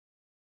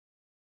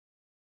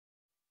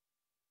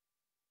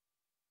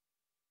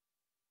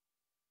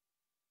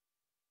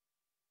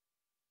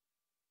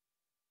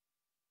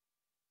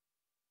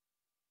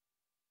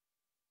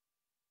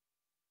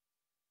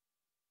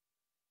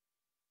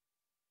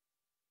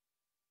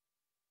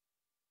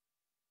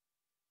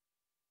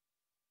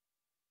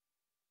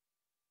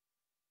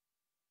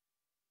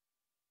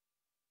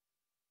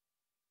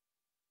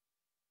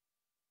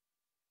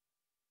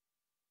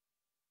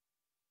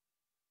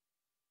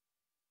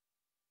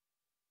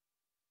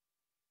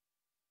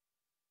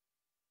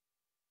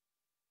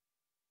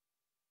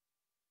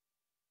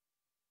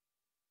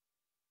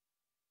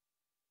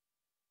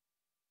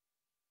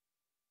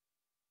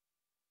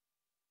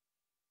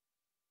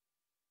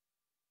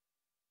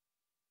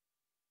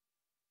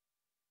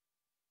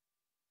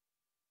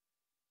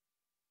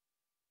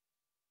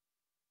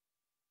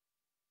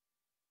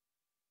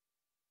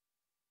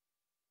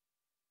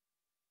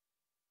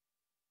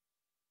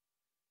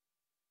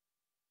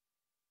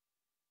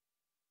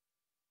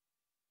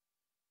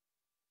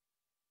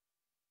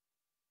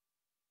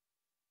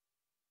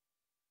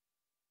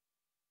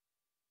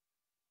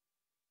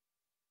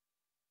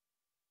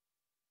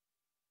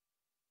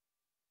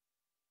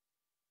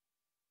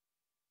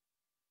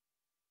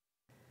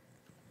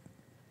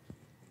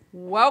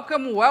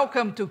Welcome,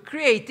 welcome to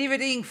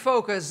Creativity in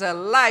Focus, a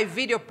live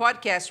video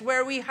podcast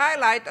where we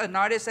highlight an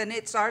artist and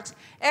its arts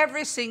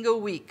every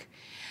single week.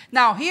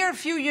 Now, here are a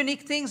few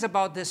unique things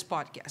about this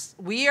podcast.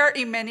 We are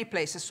in many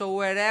places, so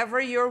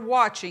wherever you're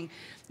watching,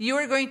 you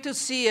are going to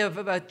see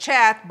a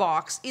chat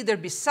box either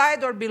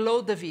beside or below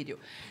the video.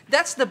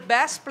 That's the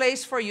best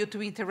place for you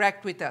to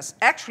interact with us.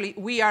 Actually,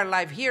 we are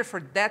live here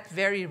for that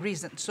very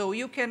reason. So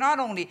you can not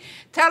only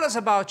tell us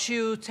about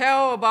you,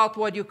 tell about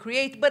what you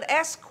create, but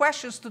ask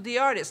questions to the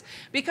artists,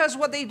 because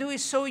what they do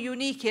is so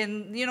unique,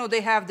 and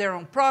they have their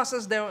own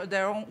process,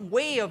 their own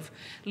way of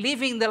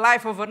living the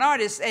life of an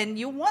artist, and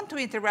you want to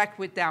interact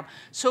with them.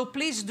 So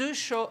please do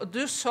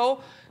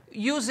so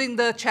using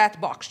the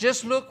chat box.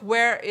 Just look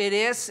where it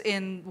is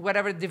in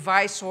whatever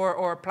device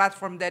or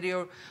platform that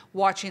you're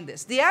watching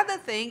this. The other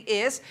thing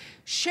is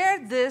share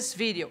this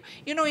video.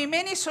 In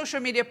many social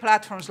media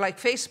platforms like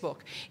Facebook,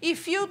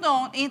 if you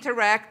don't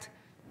interact,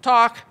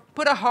 talk,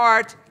 put a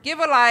heart, give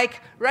a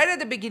like right at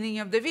the beginning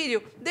of the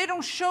video, they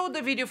don't show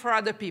the video for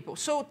other people.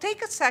 So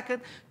take a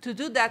second to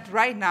do that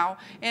right now,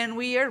 and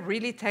we are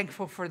really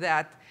thankful for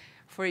that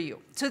for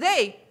you.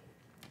 Today,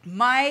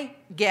 my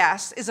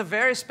guest is a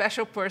very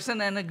special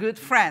person and a good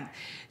friend,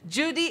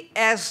 Judy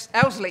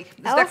Elsley.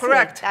 Is that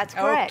correct? That's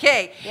correct.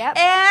 Okay. Yep.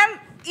 And,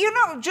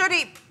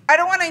 Judy, I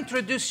don't want to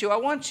introduce you. I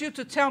want you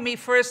to tell me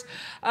first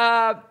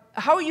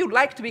how you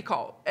like to be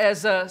called.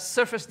 As a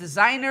surface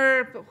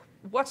designer,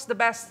 what's the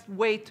best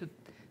way to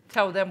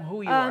tell them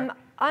who you are?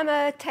 I'm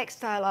a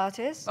textile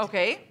artist.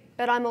 Okay.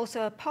 But I'm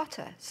also a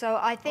potter, so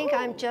I think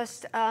I'm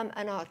just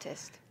an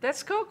artist.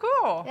 That's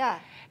cool. Yeah.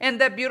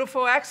 And that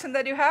beautiful accent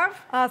that you have?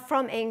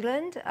 From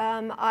England.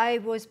 I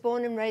was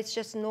born and raised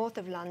just north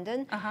of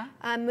London.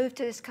 I moved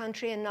to this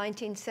country in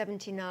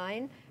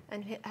 1979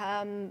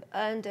 and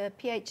earned a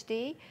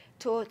PhD,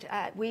 taught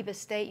at Weber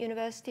State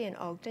University in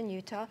Ogden,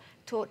 Utah,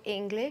 taught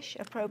English,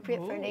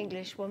 appropriate for an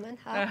English woman,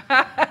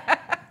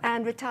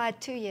 and retired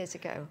 2 years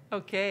ago.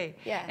 Okay.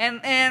 Yeah.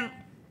 And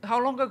how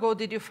long ago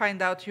did you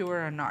find out you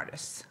were an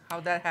artist?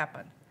 How that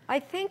happened? I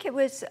think it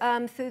was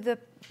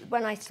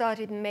when I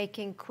started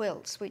making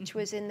quilts, which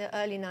was in the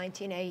early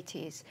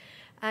 1980s.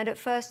 And at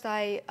first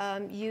I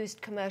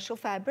used commercial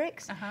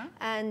fabrics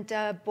and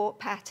bought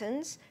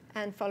patterns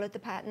and followed the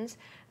patterns,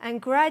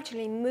 and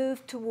gradually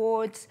moved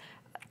towards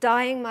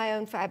dyeing my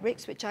own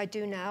fabrics, which I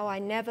do now. I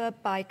never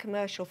buy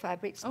commercial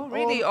fabrics. Oh,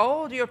 really?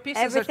 All your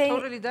pieces are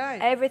totally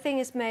dyed? Everything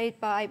is made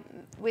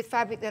with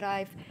fabric that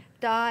I've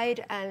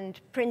dyed and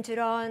printed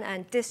on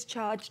and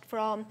discharged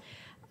from,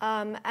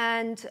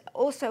 and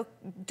also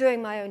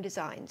doing my own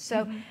designs.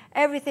 So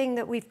everything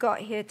that we've got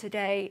here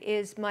today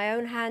is my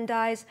own hand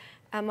dyes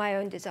and my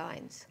own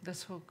designs.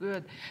 That's so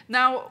good.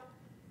 Now,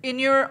 in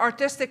your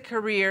artistic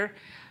career,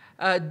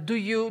 do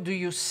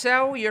you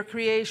sell your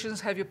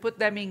creations? Have you put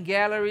them in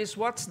galleries?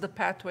 What's the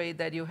pathway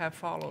that you have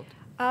followed?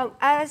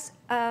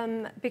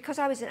 Because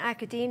I was in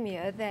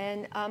academia,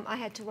 then I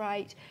had to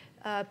write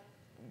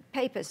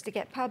papers to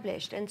get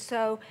published, and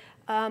so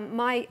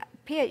my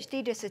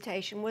PhD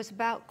dissertation was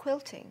about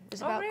quilting. It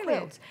was about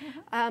quilts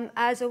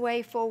as a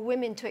way for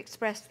women to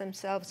express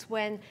themselves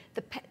when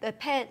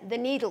the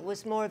needle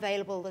was more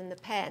available than the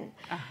pen.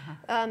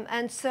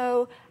 And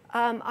so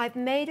I've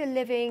made a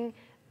living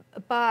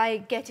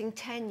by getting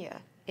tenure,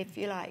 if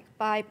you like,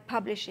 by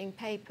publishing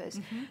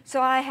papers.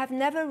 So I have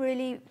never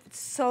really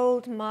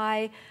sold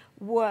my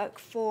work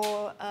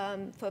for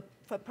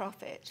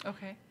profit.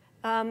 Okay.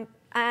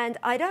 And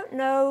I don't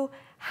know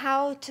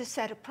how to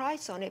set a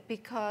price on it,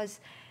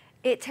 because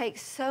it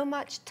takes so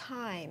much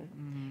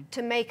time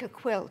to make a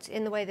quilt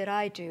in the way that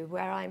I do,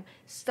 where I'm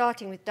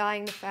starting with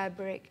dyeing the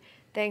fabric,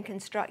 then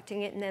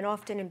constructing it, and then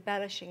often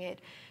embellishing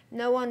it.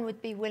 No one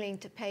would be willing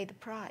to pay the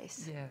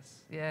price.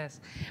 Yes.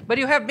 But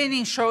you have been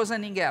in shows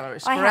and in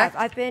galleries, correct? I have.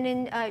 I've been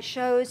in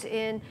shows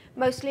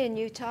mostly in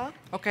Utah.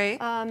 Okay.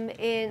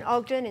 In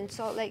Ogden, in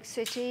Salt Lake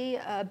City,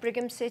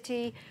 Brigham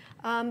City,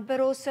 but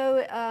also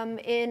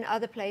in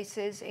other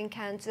places, in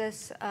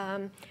Kansas,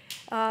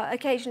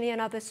 occasionally in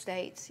other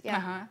states.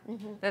 Yeah.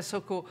 That's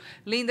so cool.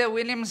 Linda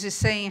Williams is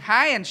saying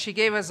hi, and she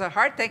gave us a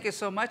heart. Thank you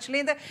so much,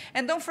 Linda.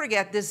 And don't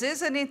forget, this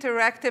is an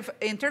interactive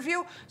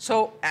interview,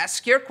 so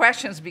ask your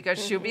questions, because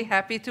she'll be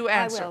happy to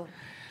answer. I will.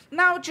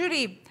 Now,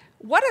 Judy,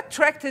 what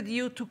attracted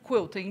you to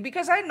quilting?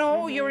 Because I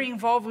know you're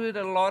involved with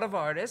a lot of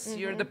artists.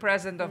 You're the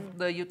president of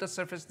the Utah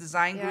Surface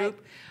Design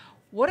Group.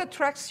 What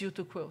attracts you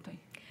to quilting?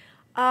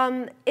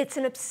 It's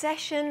an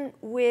obsession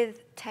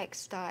with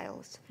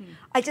textiles.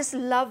 I just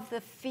love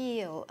the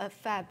feel of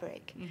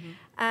fabric.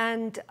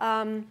 And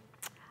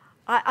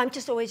I'm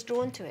just always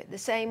drawn to it. The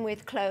same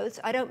with clothes.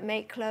 I don't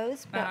make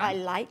clothes, but I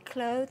like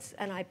clothes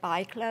and I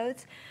buy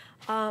clothes.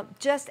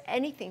 Just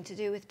anything to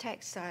do with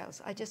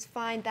textiles. I just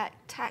find that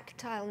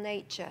tactile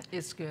nature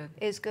is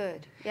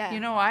good. Yeah.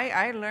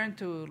 I learned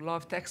to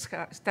love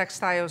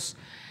textiles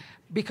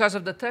because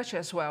of the touch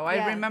as well.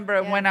 I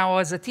remember when I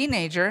was a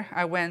teenager,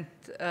 I went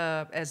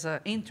as an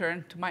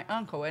intern to my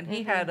uncle, and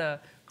he had a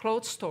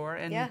clothes store,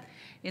 and Yeah.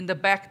 in the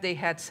back they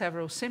had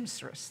several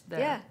seamstresses there.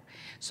 Yeah.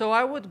 So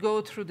I would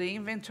go through the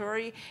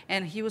inventory,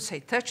 and he would say,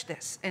 touch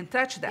this and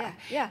touch that.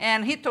 Yeah, yeah.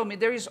 And he told me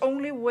there is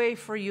only way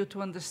for you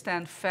to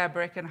understand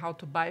fabric and how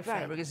to buy Right.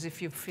 fabric is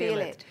if you feel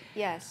it.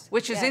 Yes.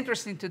 Which is Yeah.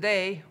 interesting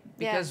today,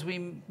 Yeah. because we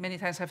many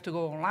times have to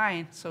go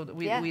online, so that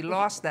Yeah. we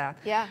lost that.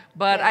 Yeah.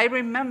 But Yeah. I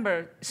remember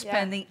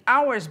spending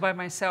hours by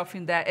myself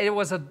in that. It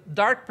was a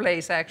dark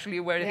place, actually,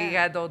 where he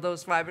Yeah. had all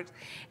those fabrics,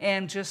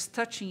 and just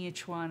touching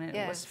each one, and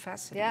Yeah. it was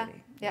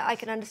fascinating. Yeah, I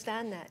can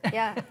understand that.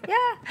 Yeah,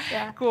 yeah,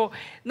 yeah. Cool.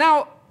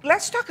 Now,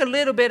 let's talk a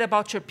little bit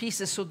about your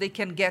pieces so they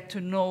can get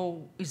to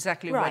know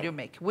exactly what Right. you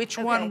make. Which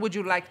Okay. one would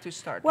you like to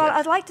start Well, with?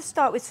 I'd like to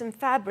start with some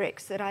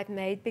fabrics that I've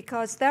made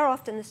because they're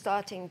often the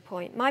starting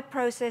point. My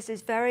process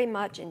is very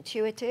much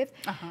intuitive.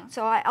 So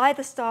I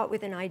either start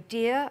with an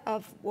idea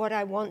of what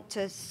I want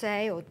to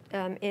say or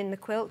in the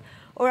quilt,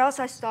 or else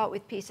I start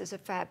with pieces of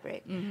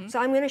fabric. So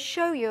I'm going to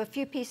show you a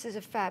few pieces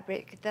of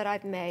fabric that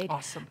I've made.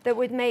 Awesome. That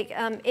would make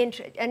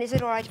interest. And is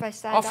it all right if I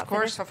stand up? Of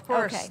course, for this? of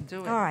course. Okay.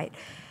 Do it. All right.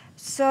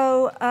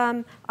 So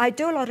I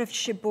do a lot of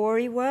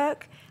shibori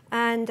work,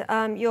 and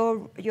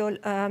your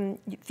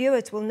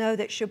viewers will know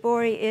that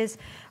shibori is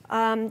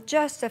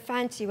just a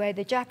fancy way,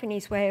 the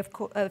Japanese way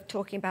of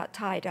talking about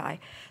tie-dye.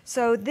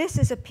 So this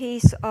is a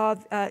piece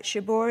of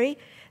shibori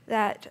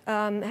that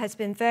has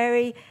been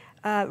very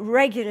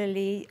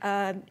regularly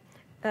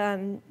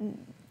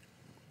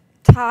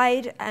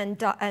tied and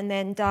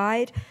then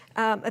dyed,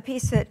 a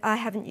piece that I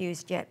haven't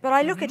used yet. But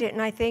I look at it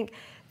and I think,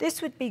 this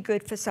would be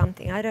good for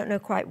something. I don't know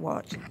quite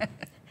what.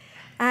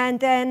 And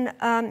then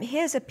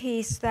here's a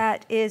piece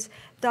that is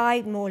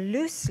dyed more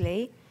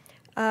loosely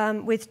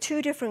with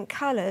two different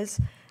colors,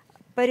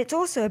 but it's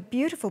also a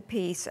beautiful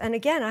piece. And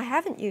again, I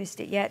haven't used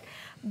it yet,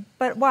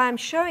 but why I'm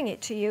showing it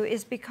to you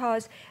is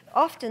because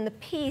often the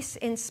piece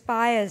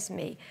inspires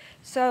me.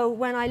 So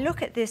when I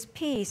look at this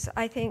piece,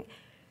 I think,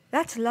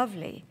 that's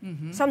lovely.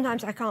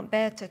 Sometimes I can't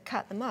bear to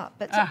cut them up,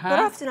 but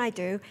often I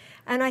do.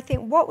 And I think,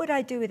 what would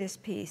I do with this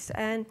piece?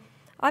 And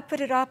I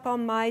put it up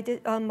on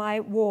my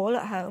wall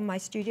at home, my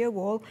studio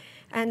wall,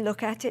 and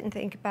look at it and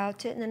think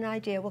about it, and an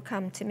idea will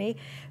come to me.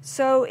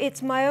 So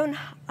it's my own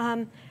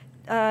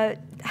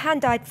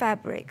hand-dyed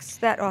fabrics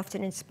that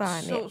often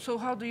inspire me. So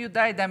how do you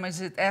dye them? Is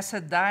it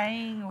acid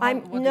dyeing?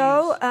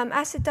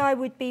 Acid dye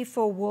would be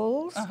for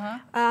wools,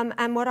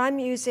 and what I'm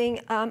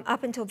using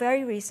up until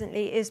very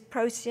recently is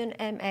Procyon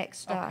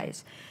MX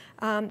dyes.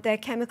 They're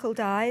chemical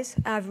dyes.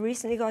 I've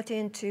recently got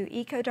into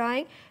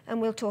eco-dyeing,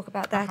 and we'll talk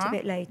about that a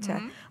bit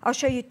later. I'll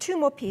show you two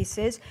more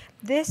pieces.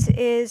 This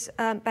is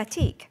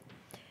batik.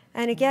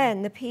 And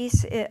again, the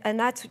piece, and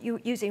that's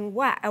using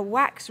a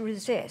wax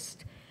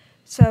resist.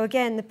 So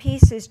again, the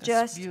piece is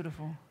just... That's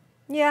beautiful.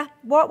 Yeah,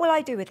 what will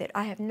I do with it?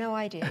 I have no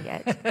idea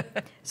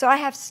yet. So I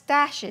have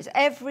stashes.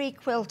 Every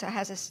quilter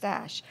has a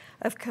stash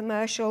of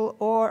commercial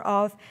or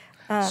of...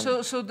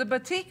 So the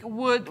batik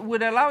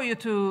would allow you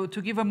to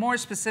give a more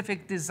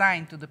specific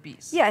design to the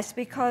piece. Yes,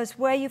 because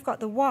where you've got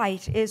the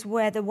white is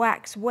where the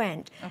wax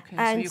went. Okay,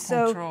 and so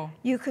you control.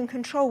 You can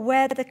control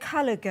where the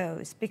color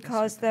goes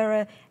because there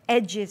are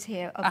edges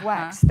here of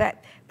wax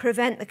that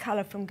prevent the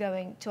color from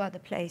going to other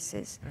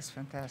places. That's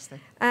fantastic.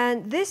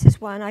 And this is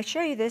one, I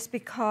show you this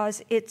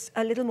because it's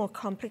a little more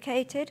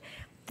complicated.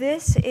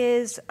 This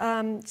is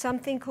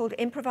something called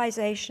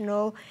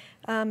improvisational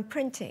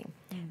printing.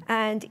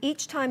 And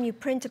each time you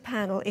print a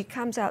panel, it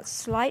comes out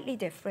slightly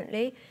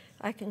differently.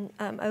 I can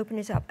open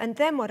it up. And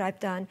then what I've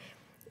done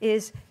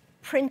is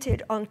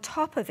printed on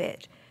top of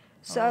it.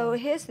 So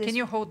here's this. Can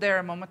you hold there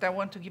a moment? I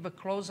want to give a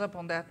close-up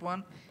on that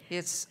one.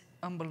 It's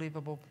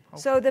unbelievable.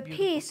 So the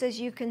beautiful. piece, as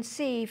you can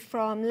see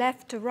from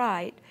left to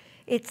right,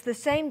 it's the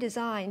same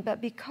design,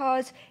 but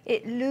because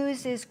it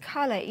loses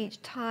color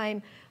each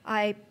time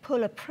I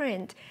pull a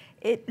print,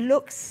 it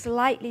looks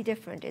slightly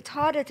different. It's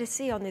harder to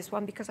see on this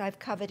one because I've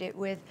covered it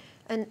with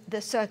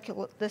the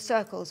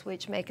circles,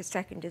 which make a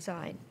second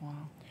design. Wow,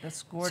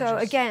 that's gorgeous. So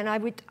again,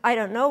 I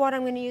don't know what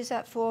I'm going to use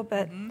that for,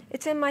 but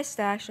it's in my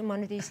stash, and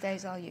one of these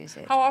days I'll use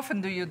it. How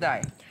often do you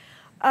dye?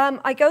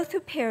 I go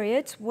through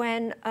periods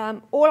when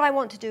all I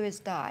want to do is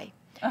dye.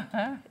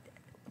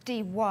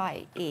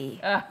 D-Y-E.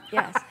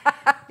 Yes.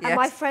 And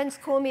my friends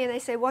call me and they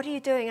say, "What are you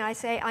doing?" And I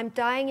say, "I'm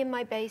dyeing in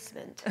my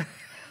basement."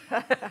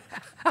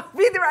 I'll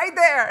be right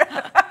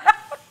there.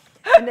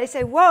 And they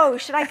say, "Whoa,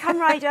 should I come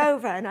right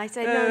over?" And I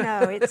say,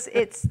 no,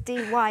 it's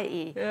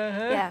D-Y-E.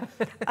 Yeah.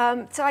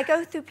 So I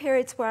go through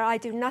periods where I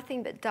do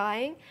nothing but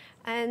dyeing,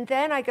 and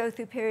then I go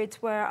through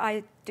periods where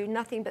I do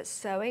nothing but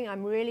sewing.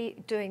 I'm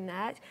really doing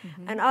that.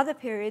 And other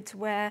periods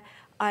where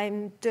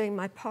I'm doing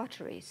my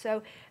pottery.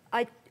 So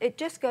it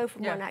just go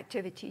from one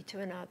activity to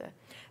another.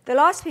 The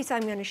last piece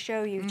I'm going to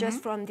show you,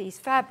 just from these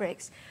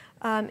fabrics,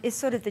 is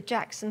sort of the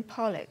Jackson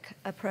Pollock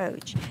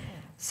approach.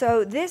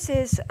 So this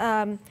is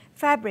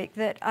fabric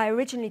that I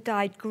originally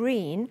dyed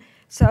green.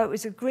 So it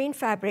was a green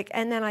fabric,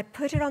 and then I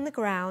put it on the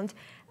ground,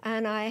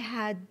 and I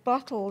had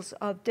bottles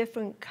of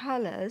different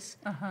colors,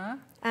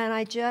 and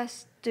I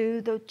just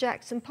do the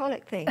Jackson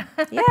Pollock thing.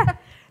 Yeah.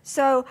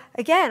 So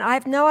again, I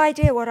have no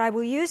idea what I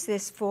will use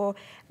this for,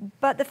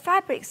 but the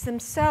fabrics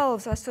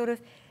themselves are sort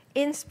of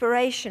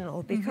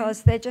inspirational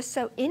because they're just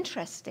so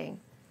interesting.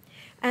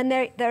 And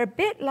they're a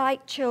bit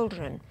like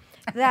children,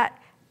 that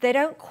they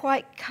don't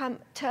quite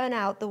turn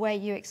out the way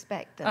you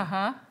expect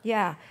them.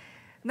 Yeah.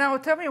 Now,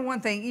 tell me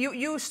one thing.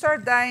 You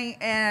start dyeing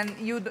and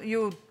you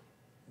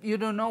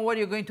don't know what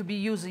you're going to be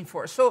using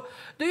for. So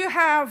do you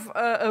have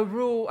a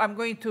rule, I'm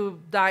going to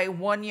dye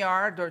 1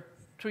 yard or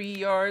 3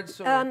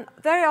 yards? Or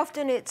very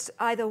often it's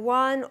either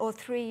 1 or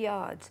 3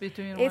 yards.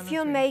 Between if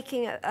you're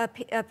making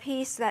a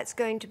piece that's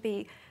going to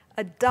be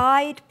a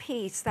dyed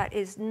piece that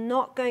is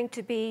not going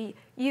to be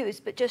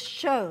used but just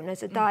shown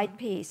as a dyed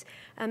piece,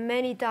 and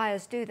many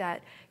dyers do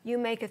that, you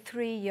make a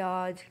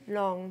 3-yard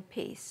long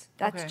piece.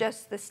 That's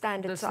just the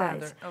standard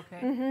size.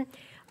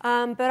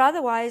 But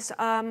otherwise,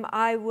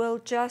 I will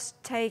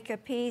just take a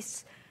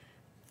piece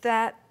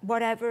that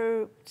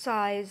whatever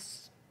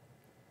size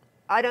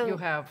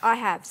I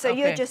have. So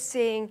you're just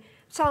seeing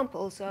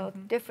samples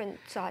of different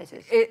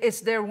sizes.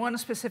 Is there one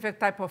specific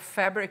type of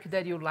fabric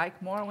that you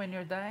like more when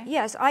you're dyeing?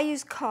 Yes, I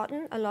use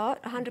cotton a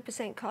lot,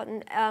 100%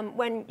 cotton.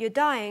 When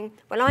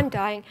I'm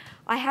dyeing,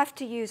 I have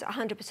to use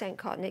 100%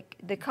 cotton.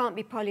 There can't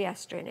be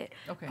polyester in it.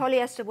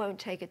 Polyester won't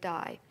take a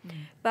dye,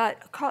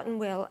 but cotton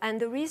will.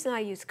 And the reason I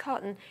use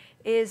cotton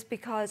is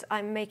because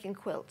I'm making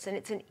quilts, and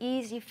it's an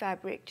easy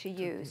fabric to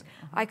use.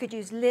 I could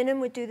use linen,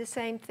 would do the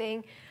same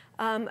thing.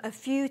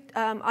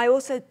 I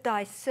also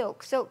dye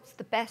silk. Silk's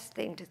the best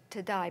thing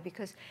to dye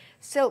because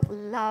silk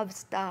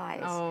loves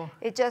dyes.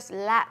 It just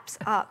laps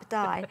up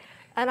dye.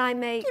 And I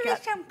make... Give me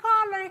some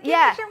color,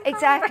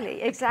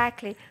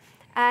 exactly.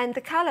 And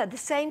the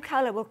same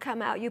color will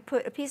come out. You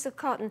put a piece of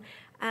cotton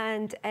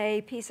and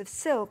a piece of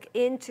silk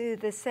into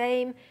the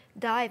same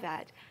dye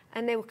vat,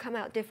 and they will come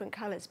out different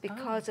colors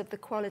because of the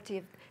quality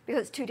of,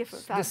 because it's 2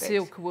 different fabrics. The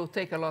silk will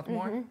take a lot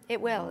more? It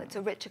will. It's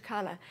a richer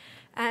color.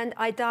 And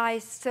I dye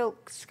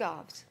silk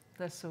scarves.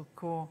 That's so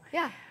cool.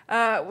 Yeah.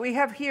 We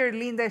have here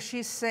Linda,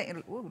 she's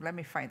saying, let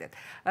me find it.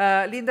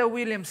 Linda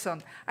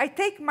Williamson. I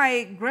take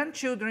my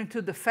grandchildren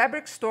to the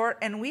fabric store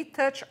and we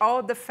touch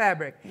all the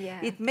fabric.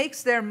 It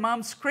makes their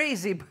moms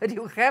crazy, but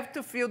you have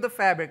to feel the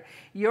fabric.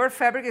 Your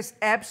fabric is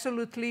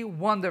absolutely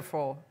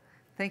wonderful.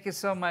 Thank you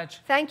so much.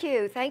 Thank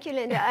you,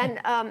 Linda.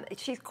 And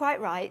she's quite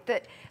right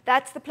that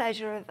that's the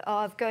pleasure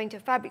of going to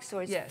a fabric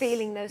store, is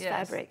feeling those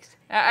fabrics.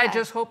 I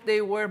just hope they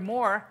were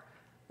more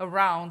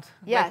around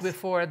like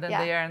before than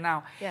they are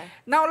now.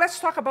 Now let's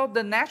talk about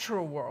the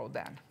natural world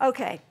then.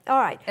 Okay, all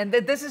right. And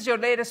this is your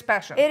latest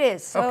passion. It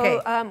is.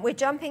 So we're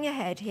jumping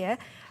ahead here.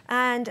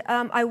 And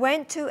I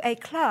went to a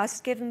class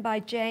given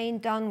by Jane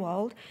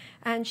Dunwald,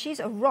 and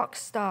she's a rock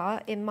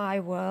star in my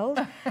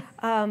world.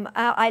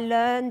 I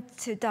learned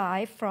to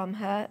dye from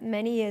her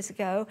many years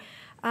ago.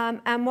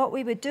 And what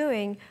we were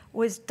doing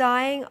was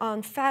dyeing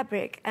on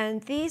fabric.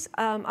 And these,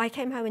 I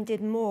came home and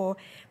did more.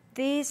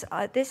 This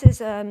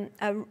is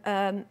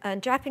a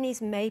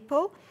Japanese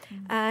maple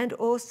and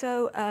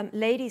also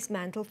lady's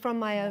mantle from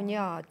my own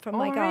yard, from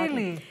my garden.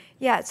 Really?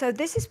 Yeah, so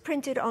this is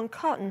printed on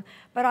cotton,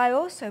 but I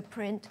also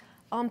print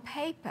on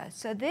paper.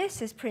 So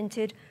this is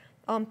printed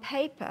on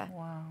paper.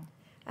 Wow.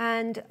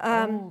 And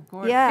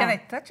yeah. Can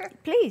I touch it?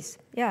 Please,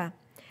 yeah.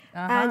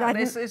 And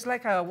it's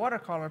like a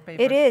watercolor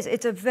paper. It is.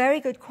 It's a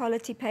very good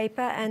quality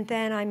paper, and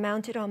then I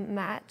mount it on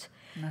mat.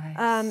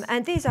 Nice.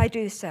 And these I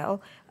do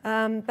sell,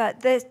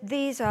 but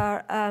these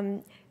are,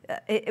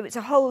 it was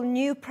a whole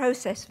new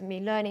process for me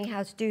learning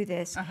how to do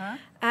this.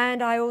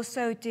 And I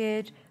also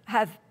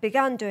have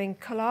begun doing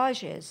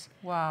collages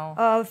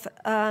of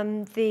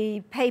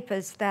the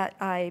papers that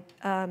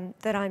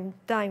I'm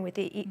dyeing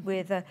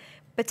with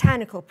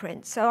botanical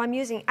prints. So I'm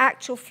using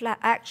actual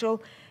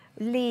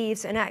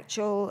leaves and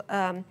actual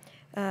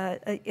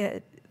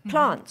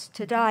plants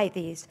to dye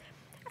these.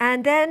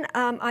 And then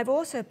I've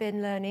also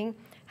been learning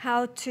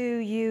how to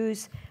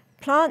use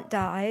plant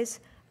dyes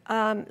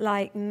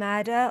like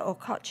madder or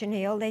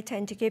cochineal. They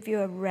tend to give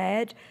you a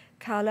red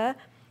color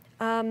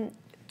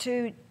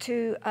to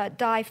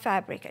dye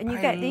fabric, and you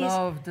get these. I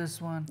love this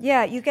one.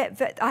 Yeah, you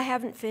get. I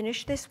haven't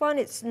finished this one.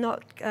 It's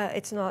not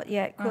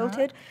yet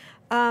quilted,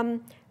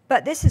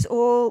 but this is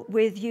all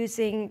with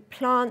using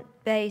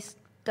plant-based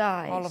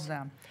dyes. All of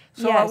them.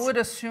 So I would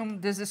assume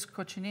this is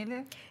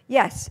cochineal?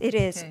 Yes, it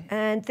is. Okay.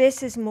 And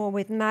this is more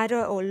with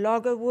madder or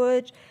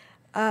loggerwood.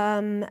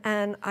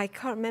 And I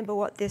can't remember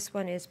what this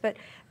one is, but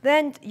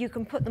then you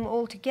can put them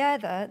all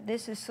together.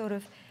 This is sort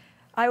of,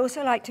 I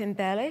also like to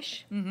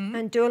embellish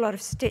and do a lot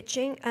of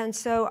stitching, and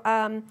so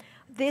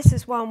this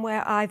is one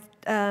where I've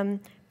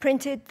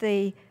printed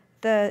the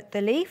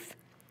leaf,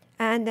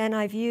 and then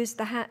I've used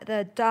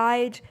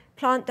the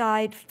plant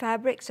dyed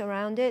fabrics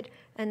around it,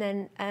 and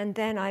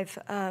then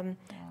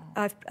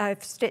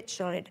I've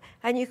stitched on it,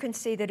 and you can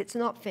see that it's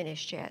not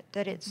finished yet,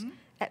 that it's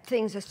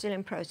things are still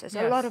in process.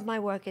 Yes. A lot of my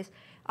work is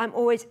I'm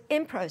always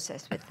in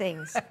process with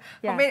things.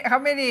 Yeah. How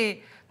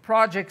many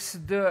projects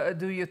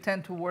do you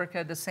tend to work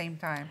at the same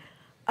time?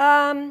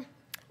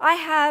 I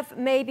have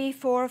maybe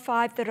 4 or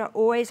 5 that are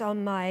always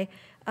on my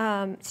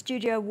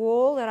studio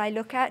wall that I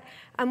look at.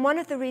 And one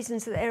of the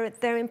reasons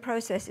that they're in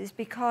process is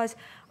because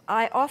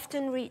I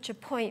often reach a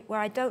point where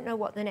I don't know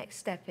what the next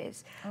step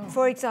is. Oh.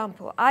 For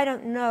example, I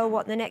don't know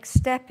what the next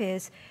step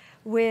is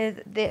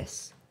with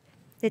this.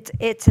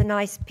 It's a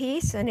nice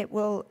piece, and it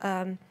will.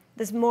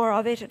 There's more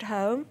of it at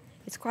home.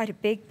 It's quite a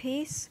big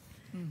piece.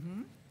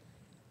 Mm-hmm.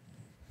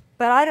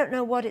 But I don't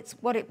know what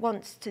it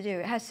wants to do.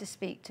 It has to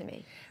speak to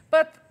me.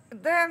 But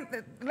then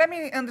let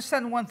me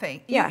understand one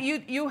thing. Yeah.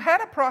 You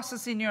had a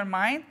process in your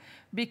mind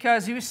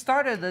because you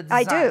started the design.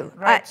 I do.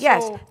 Right?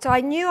 Yes. So I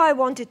knew I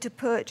wanted to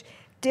put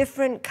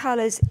different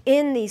colors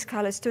in these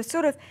colors to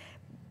sort of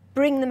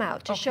bring them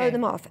out, to show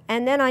them off.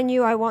 And then I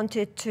knew I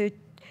wanted to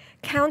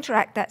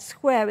counteract that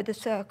square with a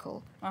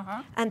circle.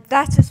 And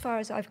that's as far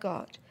as I've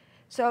got.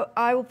 So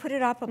I will put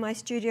it up on my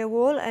studio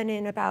wall, and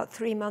in about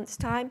 3 months'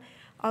 time,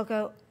 I'll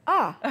go,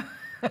 ah.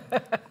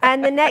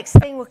 And the next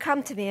thing will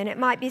come to me, and it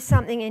might be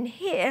something in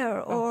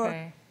here,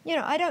 or, you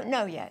know, I don't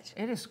know yet.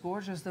 It is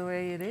gorgeous the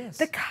way it is.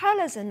 The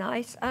colors are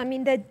nice. I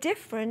mean, they're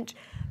different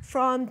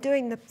from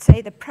doing,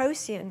 say, the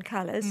Procyon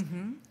colors.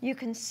 Mm-hmm. You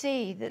can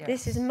see that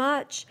this is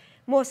much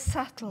more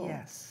subtle.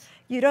 Yes.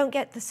 You don't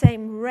get the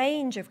same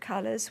range of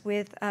colors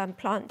with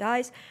plant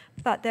dyes,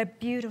 but they're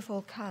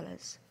beautiful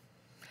colors.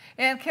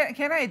 And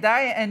can I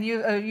dye and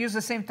use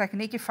the same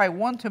technique if I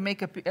want to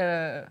make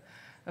a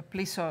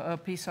piece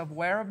of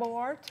wearable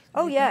art?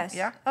 Oh yes.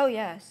 Yeah. Oh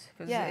yes.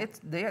 Because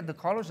the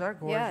colors are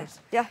gorgeous.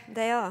 Yeah,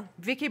 they are.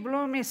 Vicky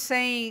Bloom is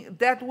saying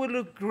that would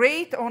look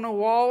great on a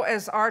wall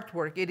as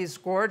artwork. It is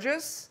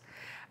gorgeous.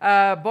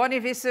 Bonnie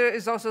Visser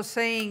is also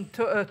saying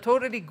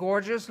totally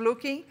gorgeous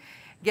looking.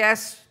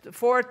 Guess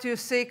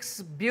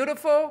 426,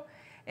 beautiful,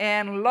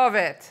 and love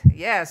it.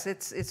 Yes,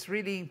 it's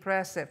really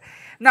impressive.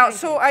 Now,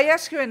 so I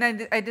asked you, and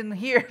I didn't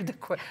hear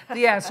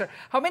the answer.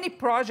 How many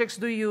projects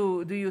do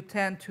you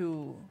tend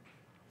to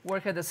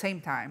work at the same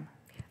time?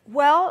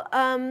 Well,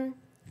 I'm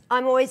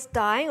always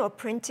dyeing or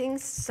printing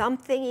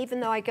something, even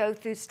though I go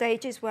through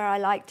stages where I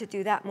like to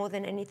do that more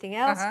than anything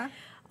else.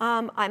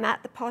 I'm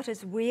at the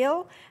potter's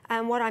wheel,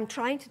 and what I'm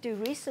trying to do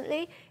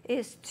recently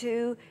is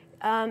to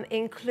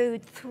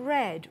include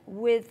thread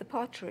with the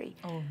pottery.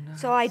 Oh,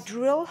 nice. So I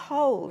drill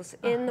holes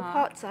in the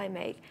pots I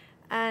make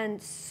and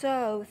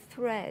sew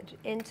thread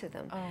into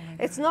them. Oh,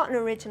 it's not an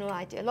original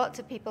idea. Lots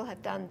of people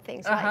have done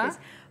things like this.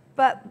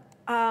 But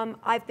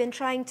I've been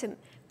trying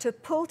to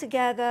pull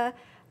together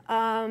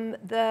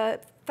the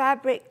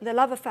fabric, the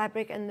love of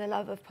fabric and the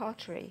love of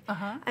pottery.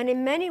 And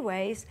in many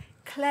ways,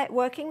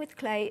 working with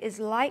clay is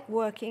like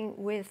working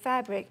with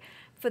fabric,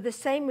 for the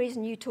same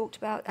reason you talked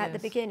about at the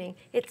beginning.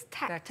 It's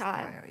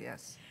tactile.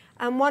 Yes.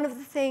 And one of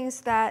the things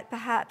that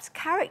perhaps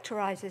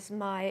characterizes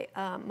my,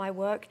 my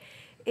work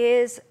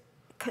is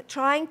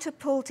trying to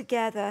pull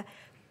together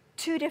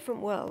 2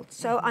 different worlds.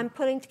 So I'm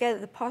pulling together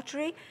the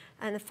pottery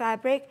and the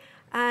fabric,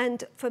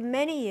 and for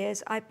many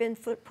years I've been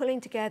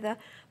pulling together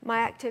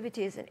my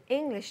activity as an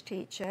English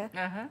teacher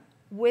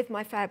with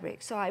my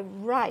fabric. So I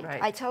write,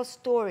 I tell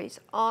stories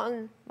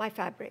on my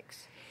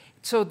fabrics.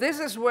 So this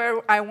is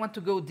where I want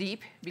to go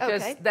deep,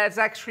 because that's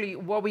actually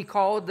what we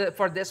call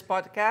for this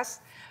podcast,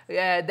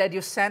 that you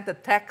sent the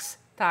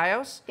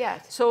textiles.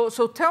 Yes. So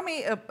tell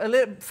me a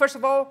little, first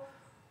of all,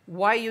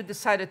 why you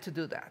decided to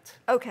do that.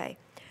 Okay.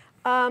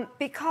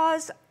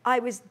 Because I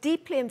was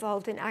deeply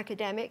involved in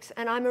academics,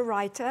 and I'm a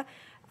writer.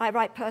 I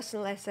write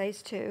personal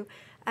essays too.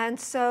 And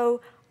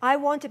so I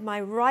wanted my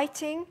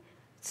writing,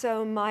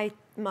 so my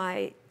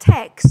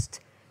text,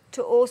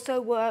 to also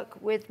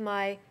work with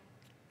my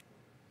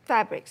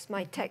fabrics,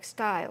 my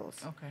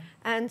textiles.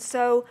 And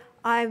so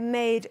I've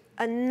made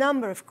a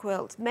number of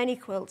quilts, many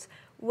quilts,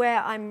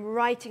 where I'm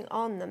writing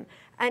on them.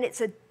 And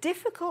it's a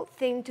difficult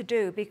thing to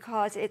do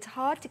because it's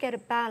hard to get a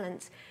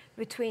balance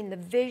between the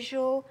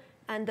visual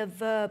and the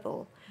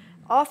verbal.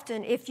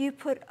 Often, if you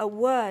put a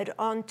word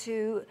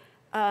onto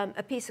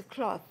a piece of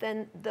cloth,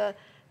 then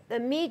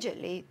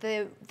immediately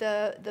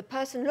the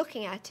person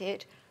looking at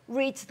it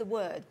reads the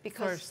word,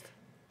 because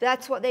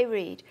that's what they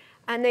read.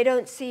 And they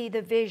don't see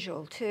the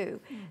visual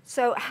too.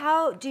 So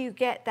how do you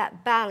get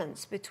that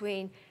balance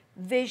between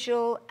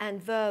visual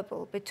and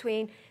verbal,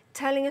 between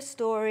telling a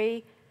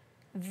story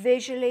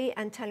visually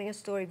and telling a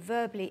story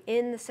verbally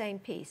in the same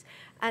piece?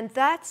 And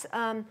that's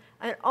an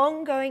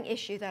ongoing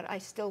issue that I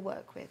still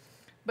work with.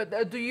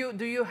 But do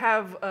you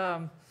have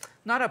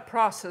not a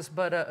process,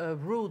 but a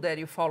rule that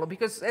you follow?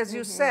 Because as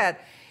you said,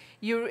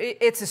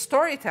 it's a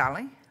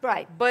storytelling.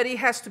 Right. But it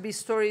has to be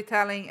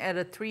storytelling at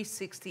a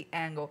 360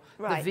 angle,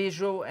 the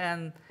visual,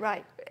 and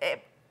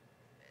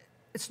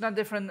it's not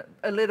different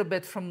a little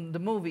bit from the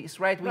movies,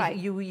 right?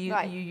 You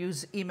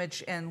use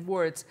image and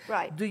words.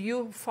 Right. Do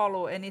you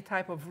follow any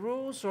type of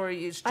rules, or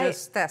is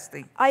just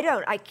testing? I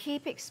don't. I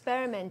keep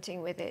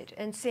experimenting with it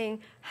and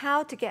seeing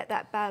how to get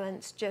that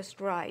balance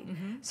just right.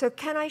 So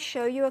can I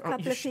show you a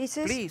couple of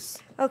pieces? Please.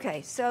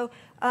 Okay, so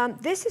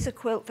this is a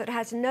quilt that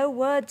has no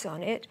words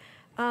on it,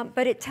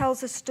 but it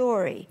tells a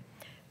story.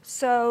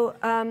 So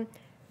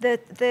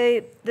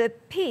the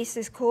piece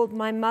is called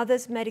My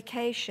Mother's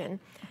Medication,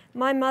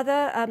 My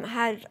mother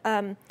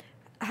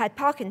had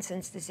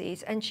Parkinson's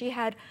disease, and she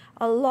had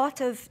a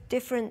lot of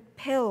different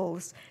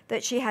pills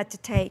that she had to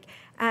take.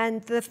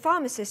 And the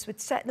pharmacist would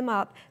set them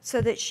up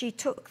so that she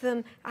took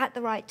them at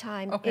the right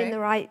time in the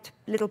right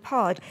little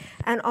pod.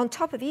 And on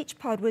top of each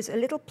pod was a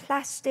little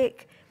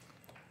plastic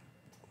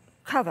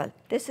cover.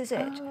 This is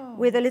it,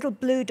 with a little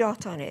blue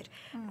dot on it.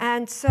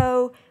 And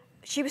so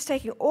she was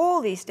taking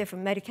all these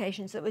different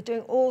medications that were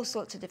doing all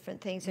sorts of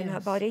different things in her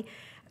body.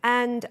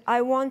 And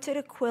I wanted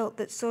a quilt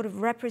that sort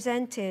of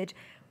represented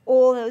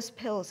all those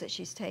pills that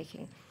she's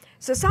taking.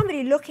 So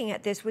somebody looking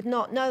at this would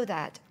not know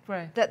that,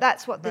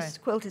 that's what this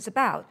quilt is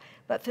about.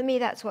 But for me,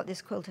 that's what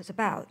this quilt is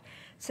about.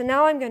 So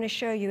now I'm going to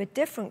show you a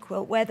different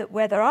quilt where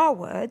there are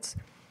words.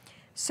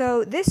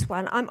 So this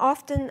one, I'm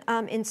often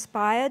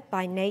inspired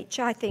by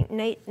nature. I think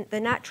the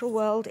natural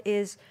world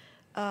is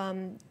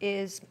it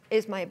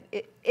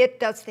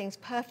does things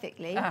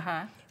perfectly,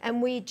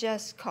 and we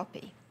just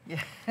copy.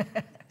 Yeah.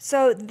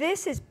 So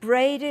this is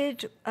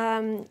braided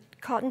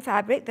cotton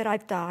fabric that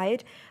I've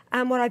dyed,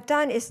 and what I've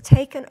done is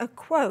taken a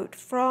quote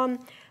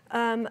from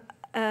an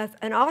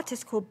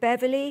artist called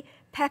Beverly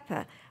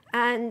Pepper,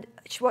 and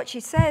what she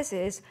says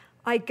is,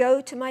 I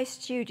go to my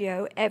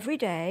studio every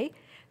day.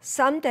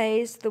 Some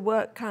days the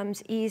work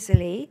comes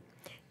easily.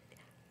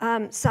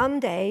 Other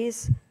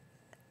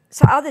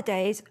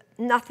days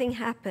nothing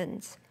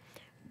happens.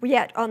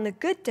 Yet on the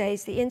good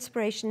days, the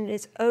inspiration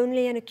is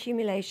only an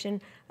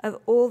accumulation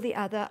of all the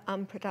other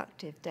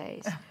unproductive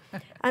days.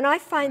 And I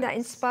find that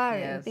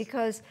inspiring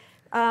because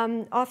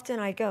often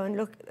I go and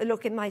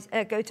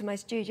go to my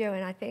studio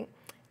and I think,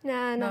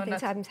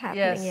 nothing's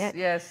happening yet.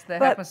 Yes, that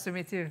happens to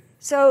me too.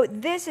 So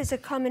this is a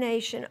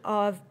combination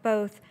of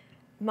both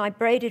my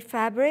braided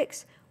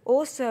fabrics,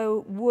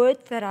 also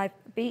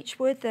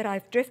beechwood that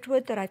I've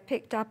driftwood that I've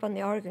picked up on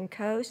the Oregon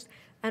coast,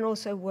 and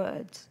also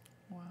words.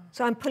 Wow.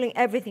 So I'm pulling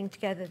everything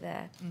together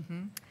there.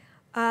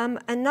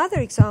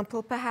 Another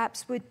example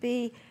perhaps would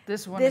be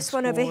this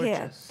one over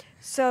here.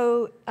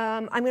 So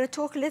I'm going to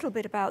talk a little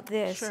bit about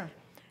this. Sure.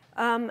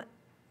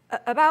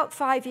 About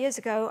 5 years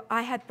ago,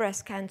 I had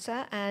breast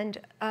cancer, and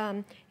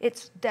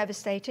it's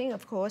devastating,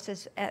 of course,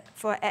 as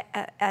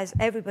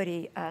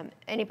everybody,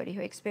 anybody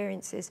who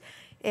experiences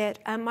it.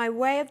 And my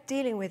way of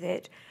dealing with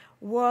it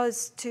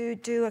was to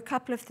do a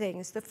couple of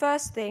things. The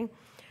first thing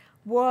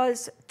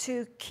was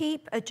to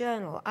keep a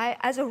journal.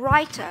 As a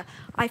writer,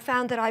 I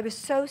found that I was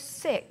so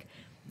sick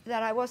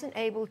that I wasn't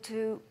able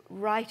to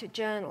write a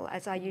journal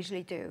as I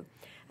usually do.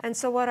 And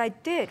so what I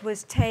did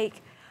was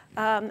take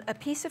a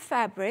piece of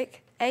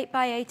fabric, 8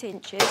 by 8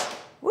 inches.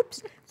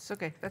 Whoops. It's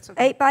okay. That's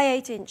okay. 8 by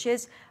 8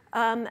 inches,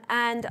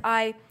 and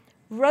I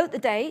wrote the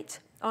date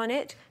on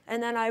it,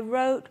 and then I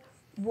wrote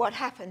what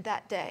happened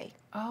that day.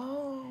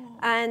 Oh.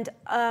 And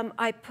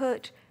I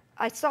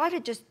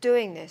started just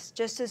doing this,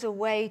 just as a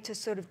way to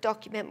sort of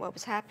document what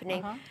was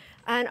happening.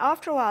 And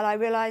after a while, I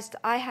realized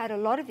I had a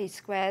lot of these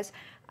squares,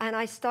 and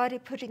I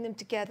started putting them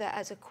together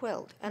as a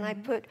quilt. And I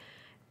put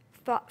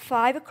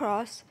 5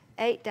 across,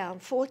 8 down,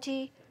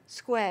 40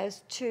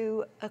 squares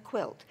to a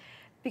quilt.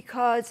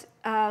 Because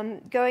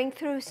going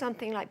through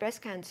something like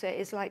breast cancer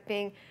is like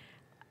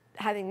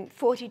having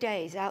 40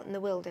 days out in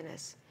the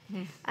wilderness.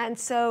 And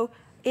so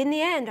in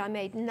the end, I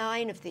made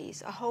 9 of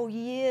these, a whole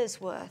year's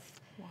worth,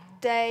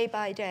 day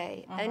by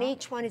day. And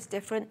each one is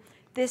different.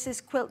 This is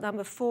quilt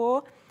number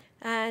 4,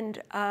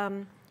 and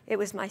it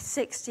was my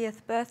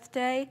 60th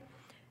birthday.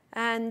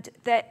 And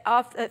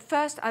at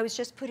first, I was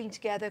just putting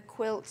together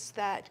quilts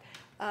that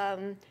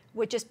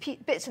were just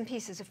bits and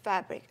pieces of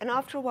fabric. And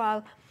after a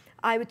while,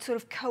 I would sort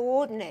of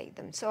coordinate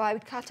them. So I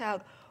would cut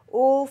out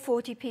all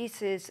 40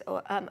 pieces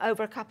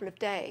over a couple of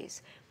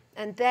days,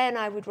 and then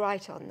I would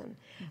write on them.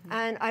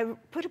 And I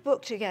put a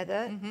book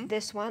together,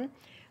 this one,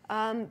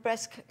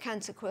 Breast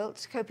Cancer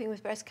Quilts, Coping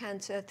with Breast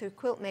Cancer Through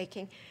Quilt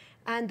Making.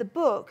 And the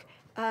book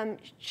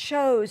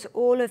shows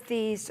all of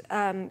these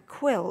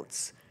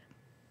quilts.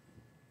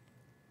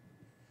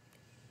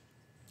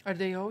 Are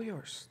they all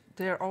yours?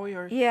 They're all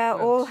yours? Yeah,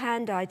 all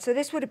hand-dyed. So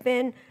this would have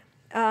been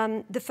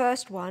the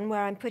first one,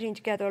 where I'm putting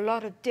together a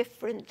lot of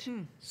different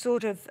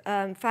sort of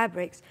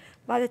fabrics.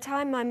 By the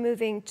time I'm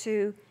moving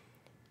to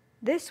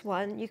this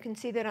one, you can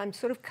see that I'm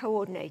sort of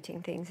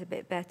coordinating things a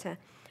bit better.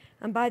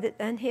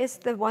 And here's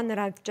the one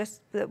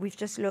that we've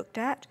just looked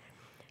at.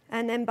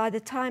 And then by the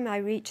time I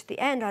reached the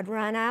end, I'd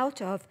run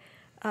out of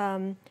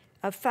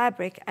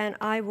fabric, and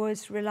I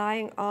was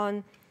relying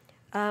on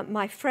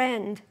my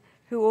friend,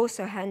 who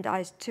also hand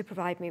dyes, to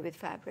provide me with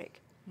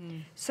fabric.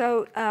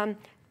 So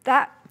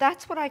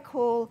that's what I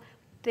call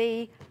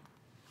the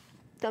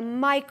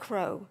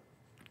micro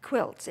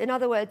quilts. In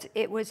other words,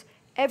 it was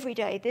every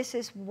day. This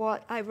is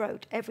what I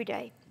wrote every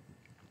day.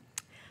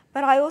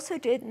 But I also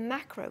did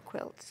macro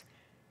quilts.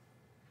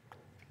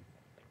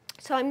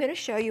 So I'm going to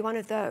show you one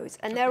of those,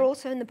 and they're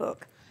also in the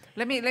book.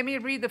 Let me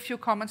read a few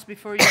comments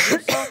before you do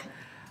so.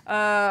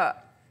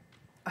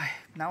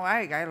 Now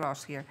I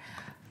lost here.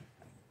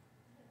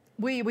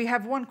 We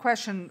have one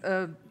question,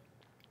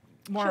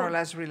 more or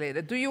less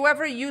related. Do you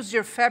ever use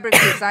your fabric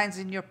designs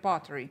in your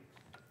pottery?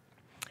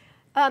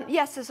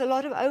 Yes, there's a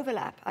lot of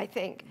overlap, I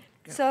think.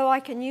 Good. So I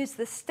can use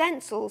the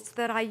stencils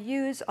that I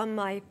use on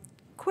my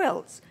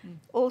quilts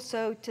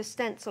also to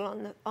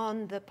stencil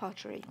on the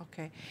pottery.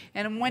 Okay.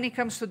 And when it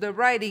comes to the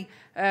writing,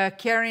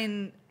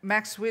 Karen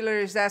Max Wheeler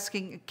is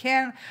asking,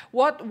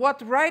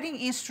 what writing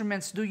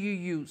instruments do you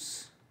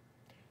use?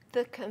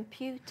 The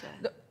computer.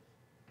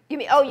 You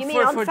mean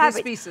on for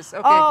fabric? These pieces,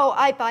 okay. Oh,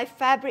 I buy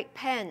fabric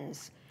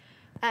pens.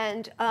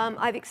 And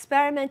I've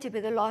experimented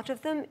with a lot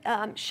of them.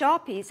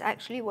 Sharpies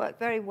actually work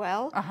very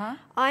well.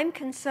 I'm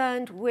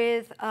concerned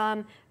with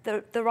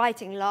the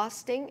writing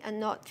lasting and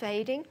not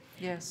fading.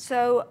 Yes.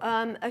 So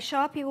a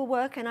Sharpie will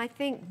work, and I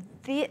think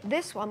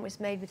this one was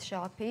made with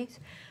Sharpies.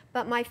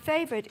 But my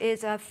favorite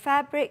is a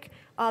fabric,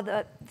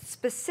 the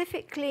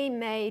specifically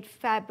made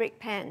fabric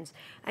pens.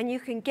 And you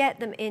can get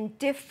them in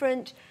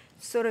different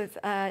sort of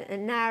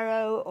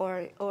narrow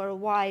or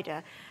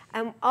wider.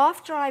 And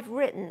after I've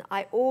written,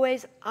 I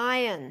always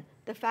iron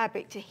the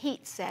fabric to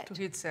heat set. To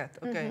heat set,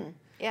 okay.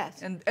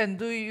 Yes. And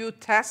do you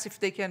test if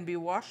they can be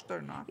washed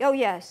or not? Oh,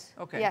 yes.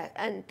 Okay. Yeah,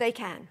 and they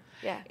can,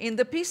 yeah. In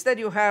the piece that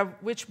you have,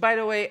 which, by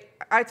the way,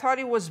 I thought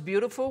it was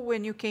beautiful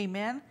when you came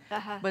in,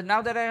 but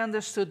now that I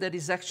understood that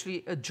it's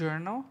actually a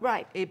journal.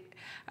 Right.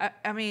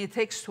 I mean, it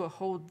takes to a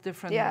whole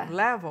different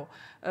level.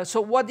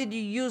 So what did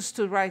you use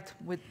to write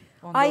on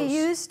those? I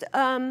used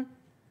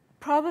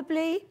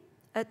probably,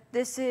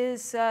 this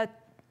is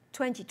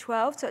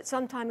 2012, so it's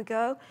some time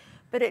ago,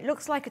 but it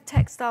looks like a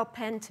textile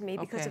pen to me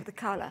because of the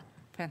color.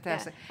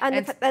 Fantastic.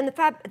 Yeah. And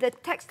the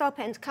textile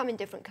pens come in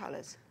different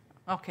colors.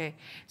 Okay.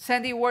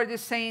 Sandy Ward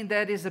is saying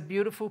that is a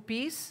beautiful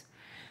piece.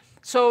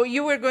 So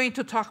you were going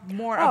to talk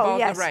more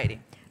about the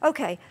writing.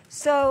 Okay.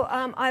 So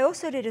I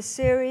also did a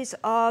series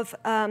of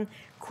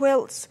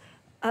quilts.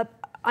 I'm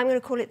going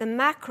to call it the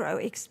macro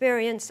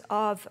experience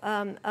of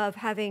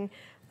having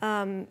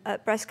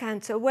breast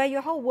cancer, where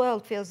your whole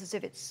world feels as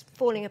if it's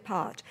falling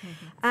apart.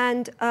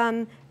 And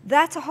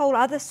that's a whole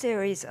other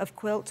series of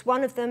quilts.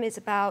 One of them is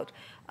about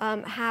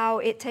how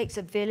it takes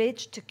a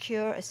village to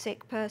cure a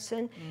sick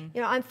person.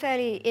 You know, I'm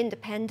fairly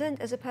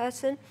independent as a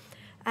person,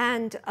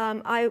 and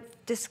I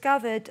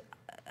discovered,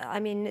 I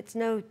mean, it's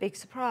no big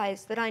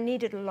surprise, that I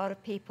needed a lot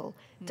of people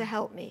to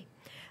help me.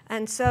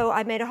 And so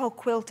I made a whole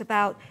quilt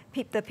about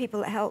the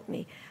people that helped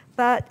me.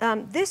 But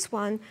this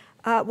one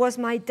was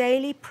my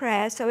daily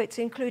prayer, so it's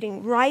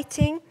including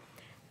writing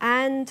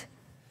and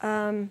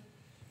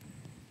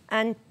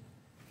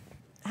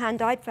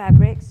hand-dyed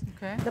fabrics.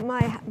 Okay.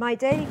 My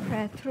daily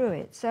prayer through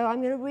it. So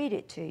I'm going to read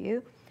it to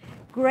you.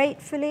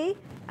 Gratefully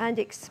and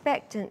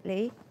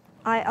expectantly,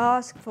 I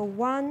ask for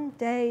one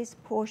day's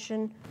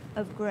portion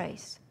of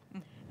grace.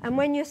 And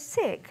when you're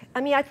sick,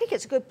 I mean, I think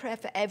it's a good prayer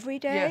for every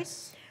day.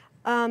 Yes.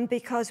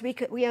 Because we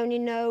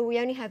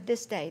only have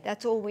this day.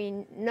 That's all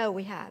we know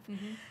we have.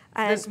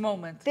 And this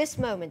moment. This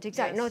moment,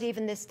 exactly. Yes. Not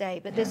even this day,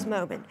 but this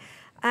moment.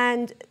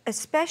 And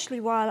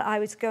especially while I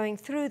was going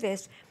through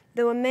this,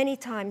 there were many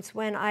times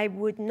when I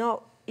would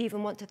not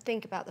even want to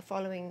think about the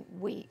following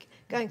week.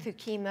 Going through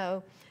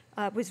chemo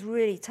was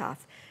really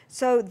tough.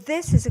 So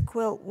this is a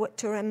quilt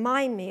to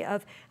remind me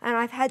of, and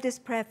I've had this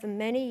prayer for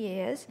many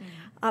years,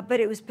 but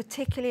it was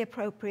particularly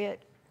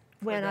appropriate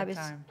when I was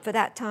for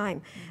that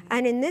time.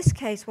 And in this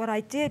case, what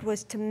I did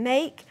was to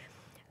make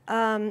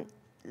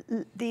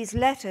these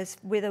letters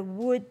with a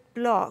wood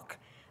block,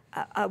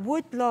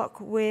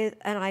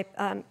 and I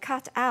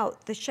cut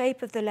out the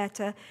shape of the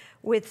letter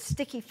with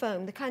sticky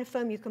foam, the kind of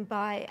foam you can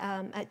buy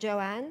at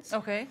Joann's.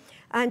 Okay.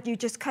 And you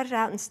just cut it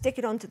out and stick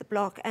it onto the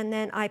block, and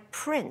then I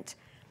print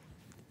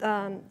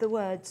the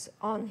words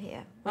on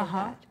here.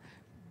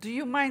 Do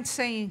you mind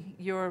saying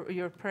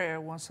your prayer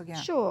once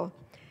again? Sure.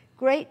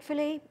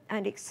 Gratefully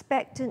and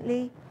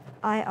expectantly,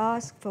 I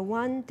ask for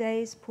one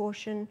day's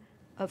portion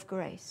of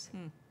grace.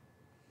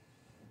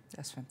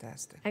 That's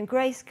fantastic. And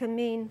grace can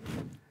mean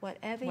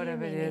whatever you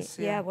mean it is.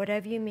 Yeah,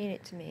 whatever you mean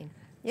it to mean.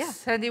 Yeah.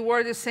 Sandy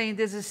Ward is saying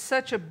this is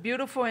such a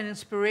beautiful and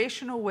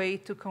inspirational way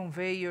to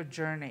convey your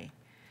journey.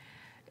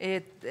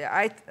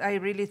 I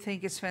really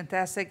think it's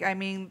fantastic. I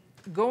mean,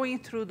 going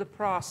through the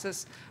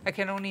process, I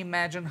can only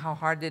imagine how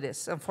hard it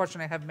is.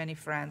 Unfortunately, I have many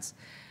friends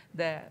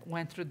that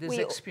went through this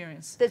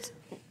experience.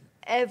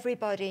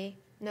 Everybody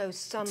knows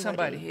somebody.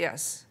 Somebody,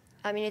 yes.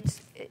 I mean,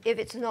 if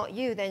it's not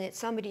you, then it's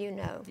somebody you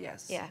know.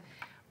 Yes. Yeah.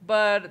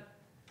 But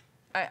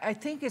I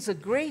think it's a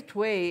great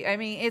way. I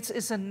mean,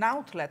 it's an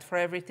outlet for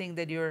everything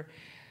that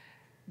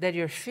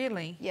you're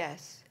feeling.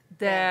 Yes.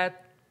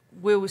 That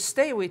will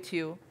stay with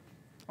you,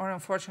 or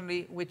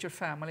unfortunately with your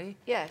family.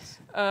 Yes.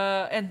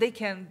 And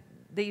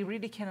they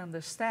really can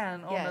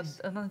understand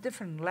on a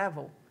different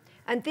level.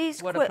 And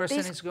what a person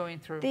is going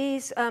through.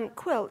 These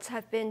quilts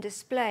have been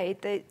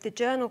displayed. The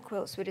journal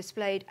quilts were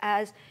displayed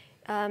as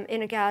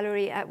in a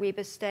gallery at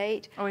Weber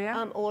State. Oh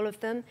yeah. All of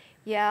them.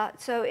 Yeah.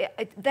 So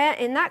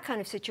in that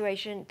kind of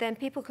situation, then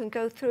people can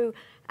go through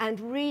and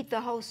read the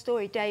whole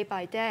story day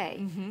by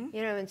day.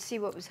 You know, and see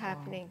what was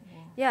happening.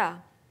 Wow. Yeah.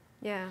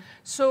 Yeah.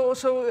 So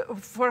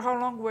for how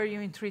long were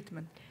you in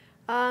treatment?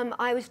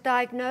 I was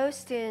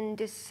diagnosed in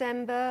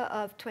December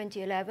of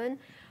 2011.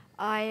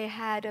 I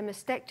had a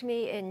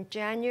mastectomy in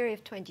January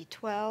of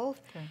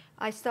 2012. Okay.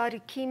 I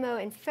started chemo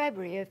in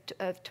February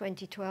of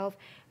 2012,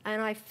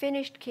 and I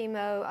finished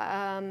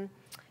chemo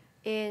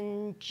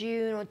in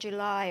June or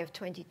July of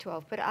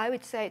 2012. But I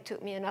would say it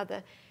took me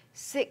another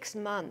 6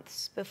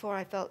 months before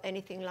I felt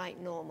anything like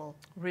normal.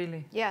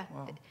 Really? Yeah.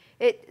 Wow.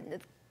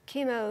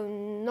 Chemo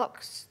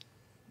knocks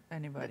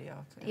Anybody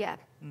out there. Yeah.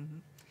 Mm-hmm.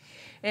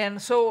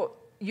 And so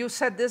you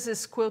said this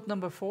is quilt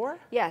number 4?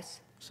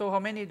 Yes. So how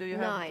many do you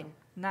have? 9.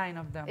 9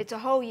 of them. It's a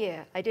whole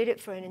year. I did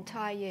it for an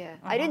entire year.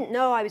 I didn't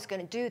know I was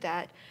going to do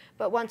that,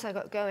 but once I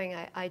got going,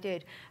 I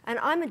did. And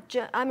I'm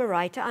a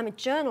writer. I'm a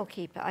journal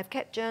keeper. I've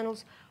kept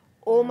journals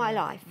all my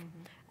life.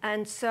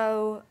 And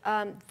so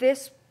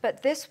this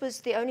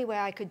was the only way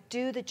I could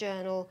do the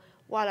journal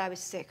while I was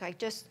sick.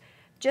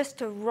 Just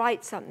to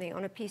write something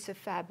on a piece of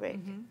fabric.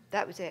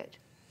 That was it.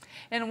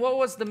 And what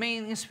was the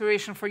main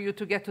inspiration for you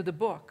to get to the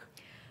book?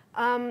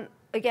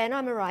 Again,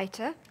 I'm a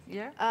writer.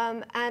 Yeah.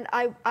 And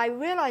I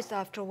realized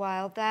after a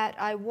while that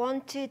I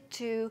wanted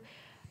to,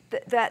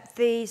 that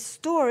the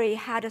story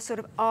had a sort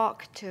of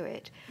arc to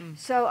it.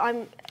 So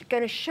I'm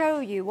going to show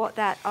you what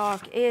that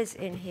arc is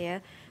in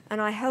here,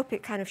 and I hope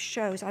it kind of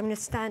shows. I'm going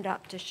to stand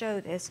up to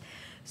show this.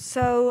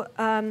 So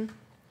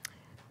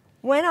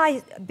when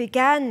I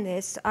began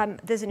this,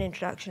 there's an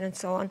introduction and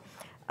so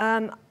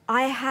on,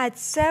 I had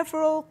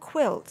several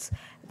quilts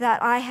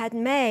that I had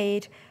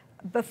made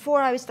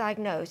before I was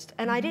diagnosed,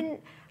 and I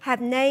didn't have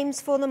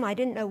names for them. I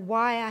didn't know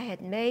why I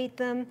had made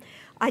them.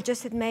 I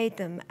just had made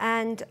them.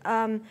 And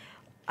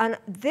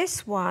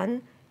this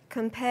one,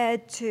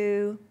 compared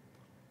to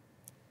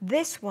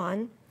this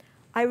one,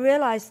 I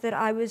realized that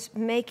I was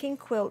making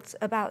quilts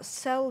about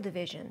cell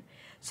division.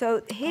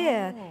 So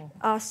here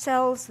are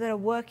cells that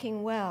are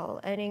working well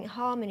and in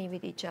harmony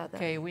with each other.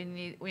 Okay, we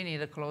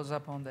need a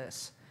close-up on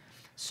this.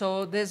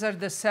 So these are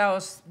the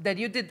cells that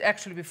you did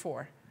actually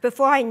before.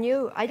 Before I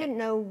knew, I didn't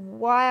know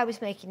why I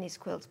was making these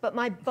quilts, but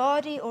my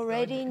body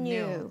already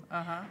knew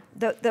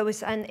that there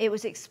was, and it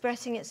was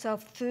expressing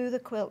itself through the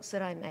quilts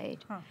that I made.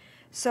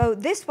 So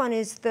this one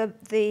is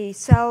the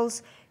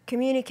cells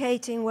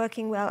communicating,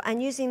 working well,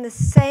 and using the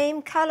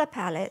same color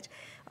palette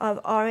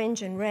of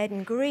orange and red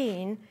and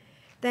green.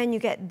 Then you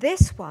get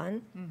this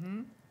one,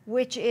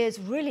 which is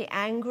really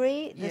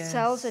angry. The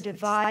cells are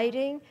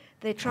dividing.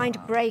 They're trying to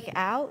break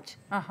out.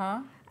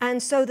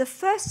 And so the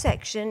first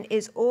section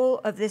is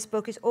of this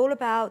book is all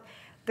about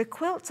the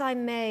quilts I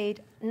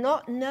made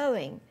not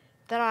knowing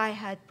that I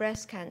had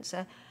breast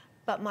cancer,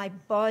 but my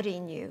body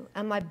knew,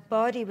 and my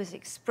body was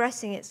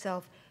expressing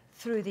itself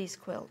through these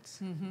quilts.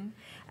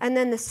 And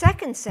then the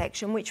second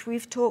section, which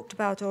we've talked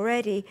about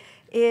already,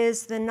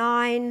 is the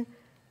 9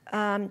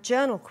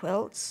 journal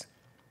quilts,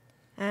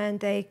 and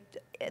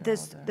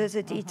there's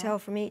a detail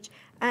from each.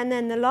 And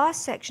then the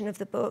last section of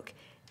the book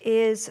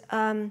is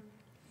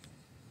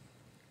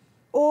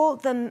all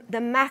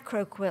the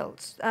macro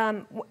quilts.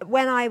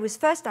 When I was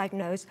first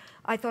diagnosed,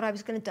 I thought I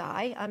was going to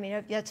die. I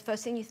mean, that's the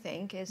first thing you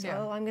think is,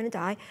 oh, I'm going to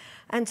die.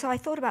 And so I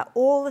thought about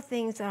all the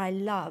things that I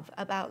love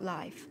about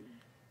life.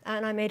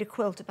 And I made a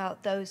quilt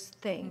about those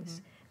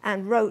things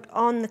and wrote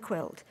on the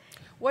quilt.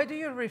 Why do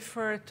you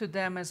refer to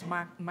them as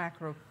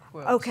macro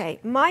quilts? Okay,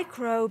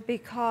 micro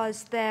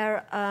because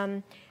they're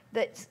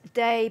that's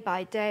day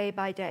by day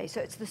by day. So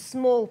it's the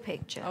small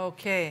picture.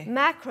 Okay.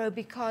 Macro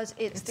because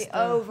it's the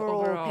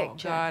overall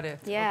picture. Got it.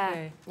 Yeah,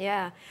 okay.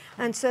 yeah.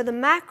 And so the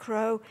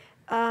macro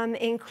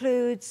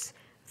includes,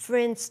 for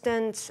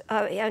instance,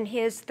 and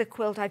here's the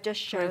quilt I've just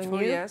shown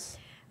you. Yes.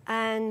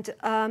 And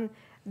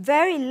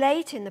very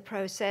late in the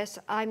process,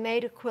 I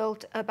made a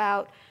quilt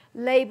about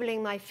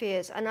labeling my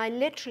fears. And I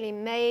literally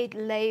made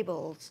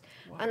labels.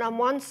 Wow. And on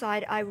one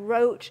side, I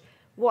wrote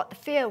what the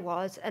fear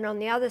was, and on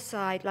the other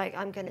side, like,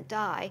 I'm going to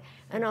die,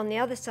 and on the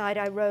other side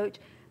I wrote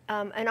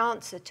an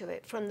answer to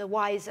it from the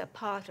wiser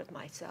part of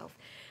myself.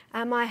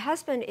 And my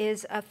husband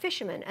is a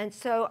fisherman, and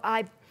so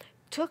I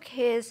took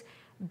his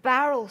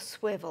barrel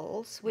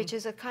swivels, which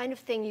is a kind of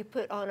thing you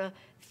put on a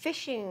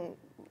fishing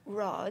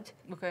rod.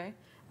 Okay.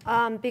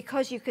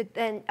 Because you could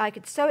then, I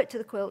could sew it to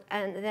the quilt,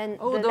 and then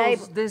the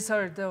label. These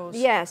are those.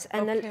 Yes,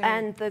 and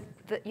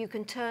you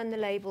can turn the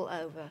label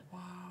over. Wow.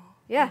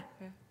 Yeah.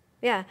 Okay.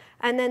 Yeah,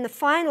 and then the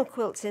final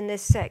quilts in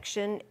this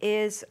section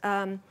is,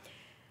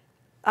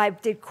 I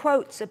did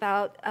quotes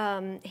about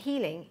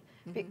healing.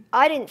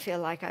 I didn't feel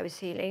like I was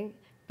healing,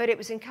 but it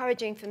was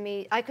encouraging for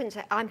me. I couldn't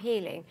say I'm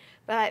healing,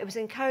 but it was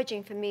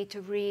encouraging for me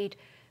to read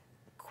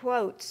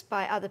quotes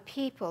by other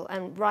people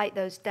and write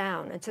those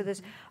down. And so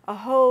there's a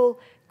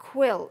whole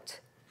quilt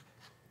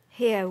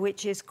here,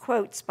 which is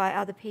quotes by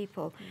other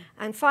people.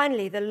 And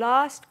finally, the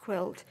last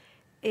quilt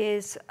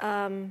is,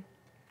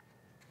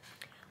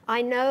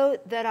 I know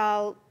that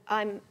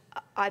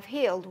I've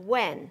healed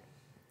when.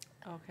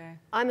 Okay.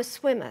 I'm a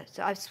swimmer,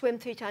 so I swim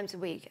 3 times a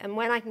week, and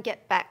when I can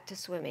get back to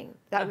swimming,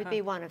 that would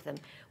be one of them.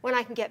 When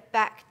I can get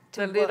back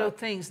to the work. little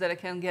things that I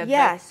can get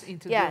back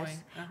into doing.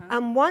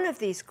 And one of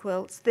these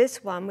quilts,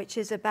 this one, which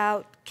is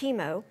about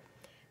chemo,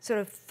 sort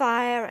of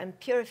fire and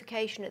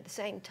purification at the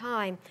same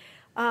time,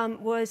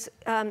 was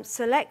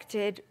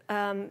selected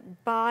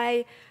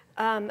by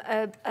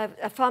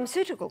a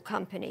pharmaceutical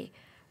company,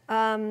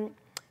 and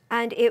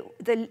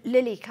the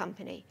Lilly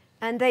company.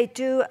 And they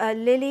do a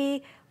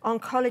Lilly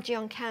oncology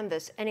on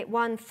canvas, and it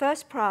won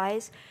first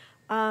prize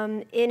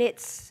in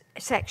its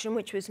section,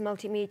 which was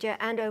multimedia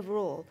and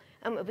overall.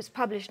 It was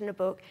published in a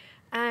book,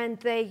 and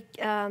they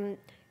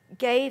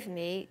gave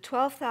me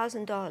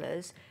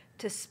 $12,000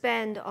 to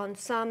spend on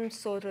some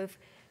sort of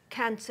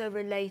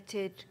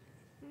cancer-related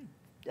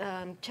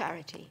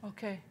charity.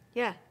 Okay.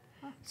 Yeah.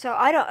 So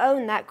I don't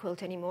own that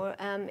quilt anymore.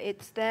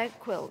 It's their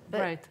quilt.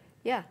 But right.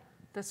 Yeah.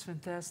 That's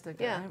fantastic.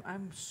 Yeah.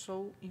 I'm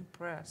so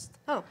impressed.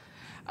 Oh.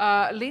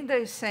 Linda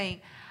is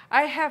saying,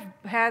 I have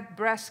had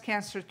breast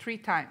cancer 3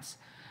 times.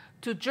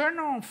 To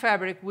journal on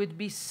fabric would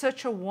be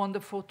such a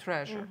wonderful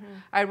treasure.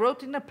 I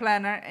wrote in a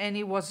planner and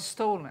it was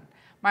stolen.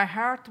 My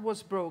heart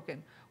was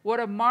broken. What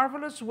a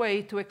marvelous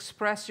way to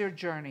express your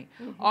journey.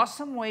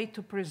 Awesome way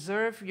to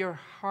preserve your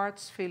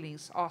heart's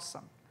feelings.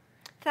 Awesome.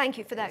 Thank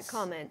you for that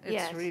comment.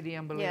 It's really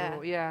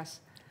unbelievable. Yeah.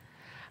 Yes.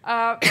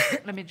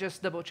 Let me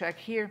just double check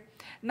here.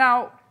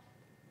 Now,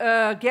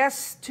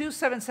 guest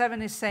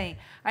 277 is saying,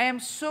 I am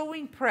so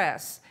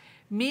impressed.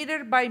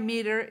 Meter by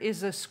meter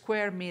is a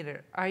square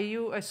meter. Are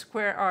you a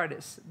square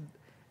artist?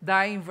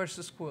 Dyeing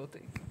versus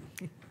quilting.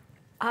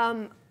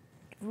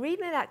 Read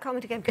me that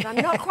comment again, because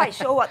I'm not quite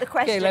sure what the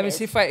question is. Okay, let me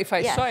see if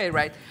I saw it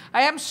right.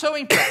 I am so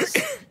impressed.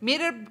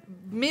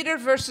 Meter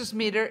versus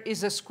meter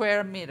is a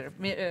square meter.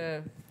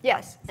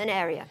 Yes, an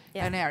area.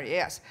 Yeah. An area,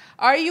 yes.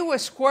 Are you a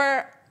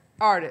square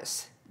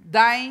artist?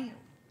 Dyeing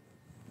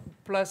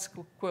plus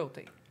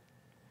quilting.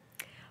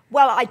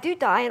 Well, I do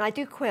dye and I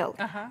do quilt,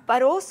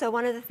 but also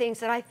one of the things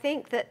that I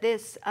think that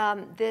this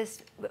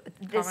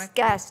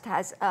guest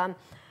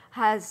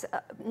has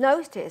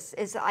noticed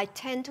is that I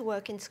tend to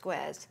work in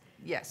squares.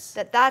 Yes.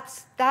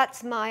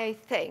 That's my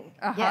thing.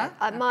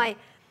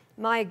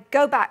 My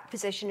go back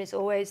position is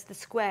always the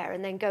square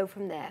and then go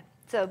from there.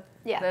 So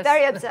yeah,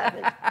 very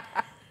observant.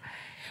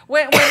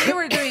 When you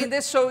were doing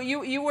this, so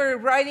you were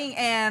writing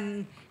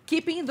and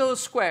keeping those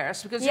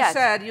squares, because you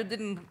said you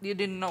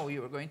didn't know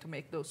you were going to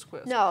make those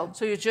squares. No.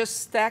 So you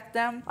just stacked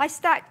them? I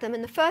stacked them,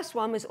 and the first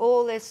one was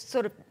all this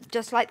sort of,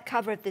 just like the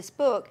cover of this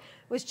book,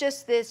 was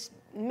just this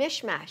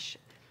mishmash.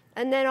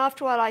 And then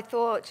after a while I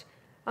thought,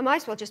 I might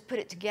as well just put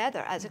it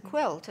together as a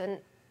quilt, and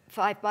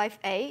 5 by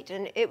 8,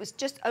 and it was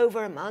just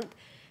over a month.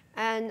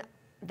 And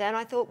then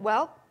I thought,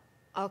 well,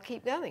 I'll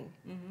keep going.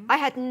 I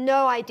had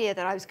no idea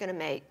that I was going to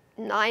make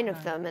 9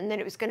 of them, and then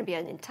it was going to be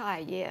an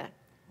entire year.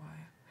 Wow.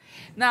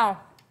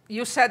 Now,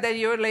 you said that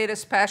your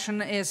latest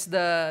passion is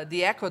the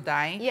eco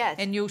dyeing. Yes.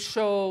 And you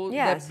show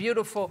the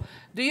beautiful.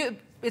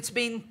 It's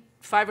been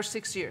 5 or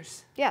 6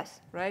 years.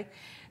 Yes. Right?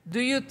 Do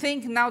you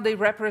think now they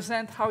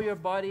represent how your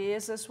body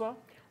is as well?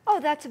 Oh,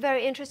 that's a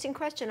very interesting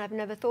question. I've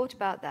never thought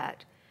about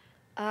that.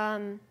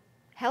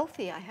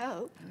 Healthy, I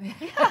hope.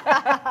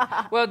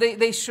 Well,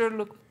 they sure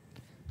look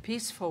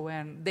peaceful,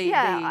 and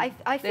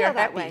I feel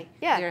that way.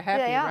 Yeah, they're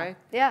happy, right?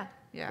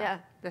 Yeah.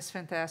 That's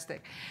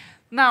fantastic.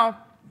 Now,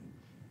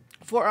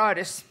 for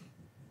artists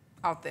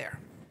out there,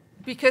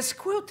 because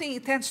quilting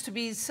tends to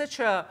be such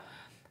a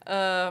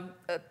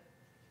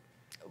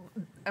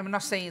I'm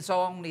not saying it's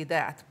only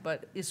that,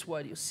 but it's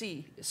what you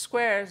see.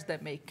 Squares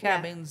that make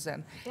cabins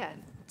and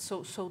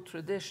so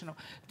traditional.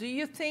 Do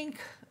you think,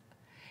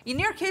 in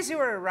your case, you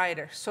are a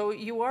writer, so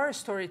you are a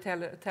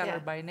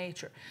storyteller by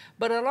nature.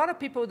 But a lot of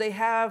people, they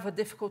have a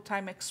difficult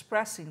time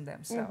expressing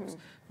themselves.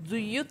 Do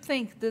you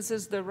think this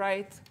is the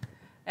right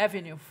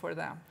avenue for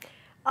them?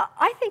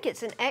 I think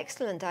it's an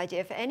excellent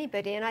idea for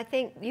anybody, and I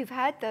think you've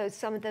had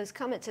some of those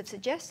comments have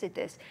suggested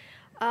this.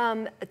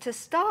 To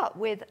start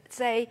with,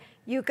 say,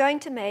 I'm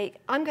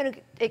going to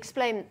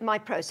explain my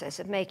process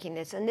of making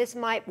this, and this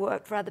might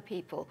work for other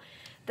people,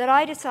 that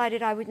I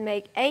decided I would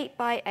make 8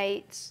 by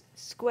 8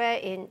 square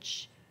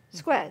inch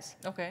squares.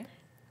 Okay.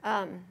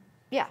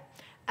 Yeah.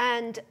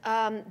 And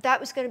that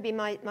was going to be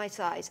my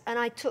size. And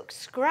I took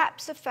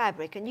scraps of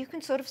fabric, and you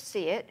can sort of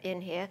see it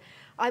in here.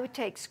 I would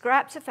take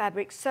scraps of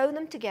fabric, sew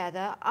them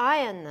together,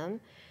 iron them,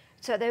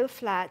 so they were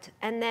flat,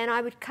 and then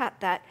I would cut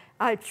that.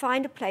 I would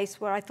find a place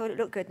where I thought it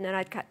looked good, and then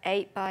I'd cut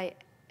 8 by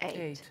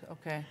 8.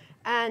 Okay.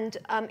 And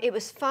it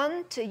was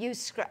fun to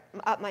use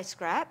up my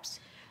scraps,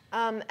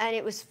 and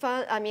it was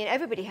fun. I mean,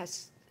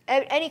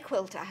 any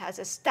quilter has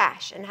a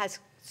stash and has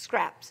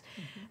scraps.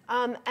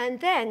 And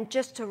then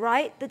just to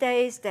write the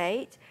day's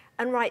date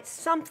and write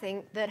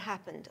something that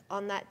happened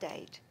on that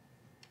date.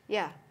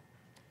 Yeah.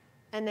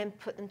 And then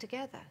put them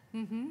together.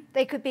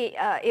 They could be,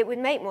 it would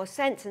make more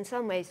sense in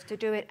some ways to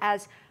do it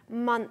as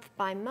month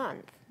by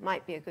month,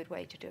 might be a good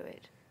way to do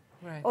it.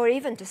 Right. Or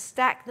even to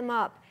stack them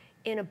up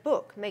in a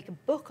book, make a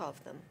book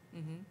of them.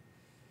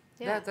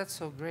 That's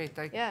so great.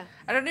 Yeah.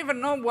 I don't even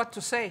know what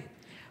to say,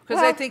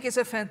 because I think it's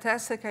a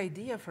fantastic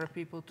idea for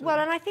people to... Well,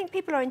 and I think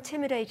people are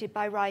intimidated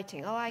by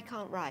writing. Oh, I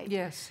can't write.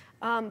 Yes.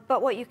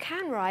 But what you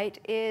can write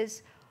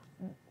is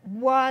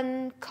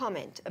one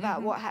comment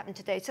about what happened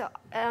today. So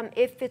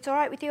if it's all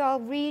right with you, I'll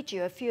read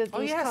you a few of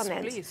these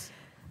comments. Please.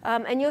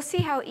 And you'll see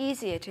how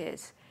easy it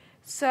is.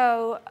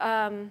 So,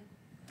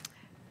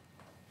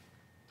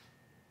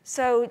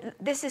 so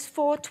this is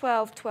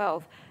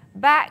 4-12-12.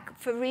 Back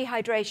for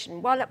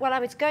rehydration. While I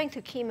was going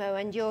through chemo,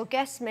 and your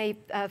guests may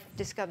have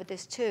discovered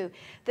this too,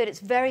 that it's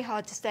very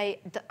hard to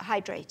stay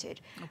hydrated.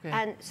 Okay.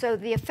 And so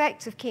the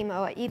effects of chemo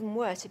are even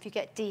worse if you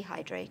get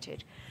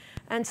dehydrated.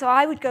 And so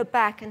I would go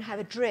back and have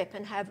a drip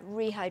and have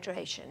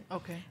rehydration.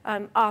 Okay.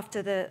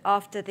 After the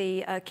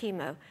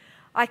chemo.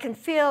 I can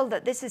feel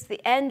that this is the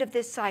end of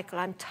this cycle.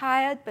 I'm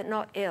tired but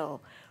not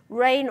ill.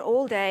 Rain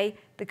all day.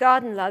 The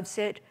garden loves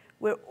it.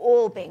 We're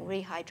all being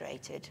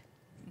rehydrated.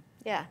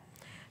 Yeah.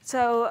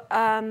 So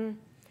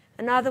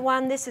another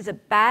one, this is a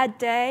bad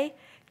day.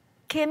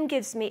 Kim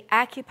gives me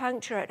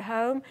acupuncture at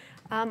home.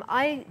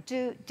 I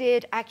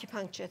did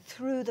acupuncture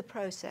through the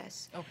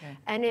process. Okay.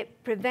 And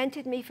it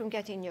prevented me from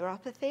getting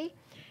neuropathy.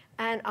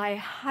 And I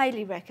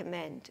highly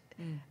recommend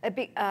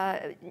doing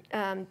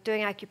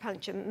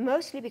acupuncture,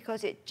 mostly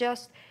because it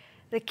just,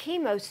 the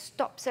chemo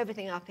stops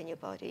everything up in your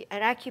body.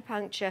 And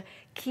acupuncture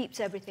keeps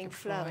everything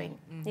flowing.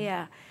 Mm-hmm.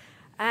 Yeah.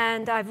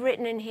 And I've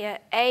written in here,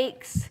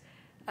 aches,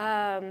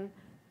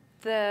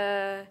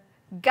 the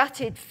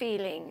gutted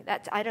feeling,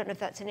 I don't know if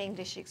that's an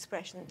English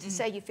expression, to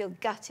say you feel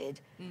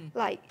gutted,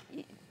 like,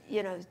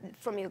 you know,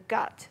 from your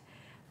gut.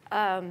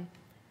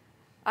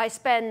 I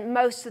spend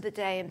most of the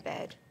day in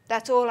bed.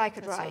 That's all I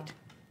could write.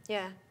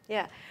 Yeah,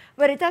 yeah.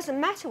 But it doesn't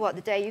matter what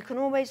the day, you can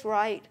always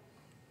write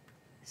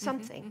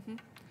something.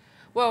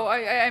 Well,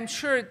 I'm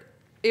sure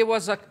it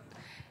was a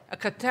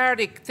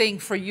cathartic thing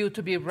for you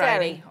to be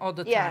writing all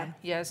the time.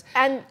 Yes.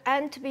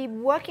 And to be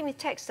working with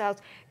textiles,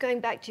 going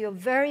back to your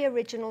very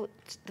original,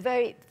 the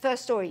very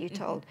first story you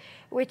told,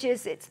 which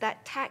is it's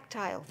that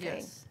tactile thing.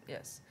 Yes,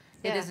 yes.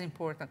 It is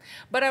important.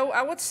 But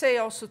I would say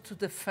also to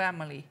the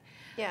family.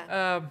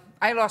 Yeah.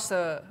 I lost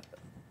a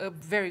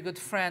very good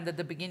friend at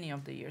the beginning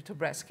of the year to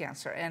breast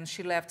cancer, and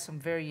she left some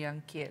very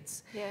young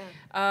kids.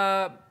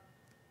 Yeah.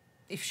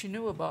 If she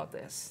knew about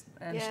this,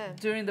 and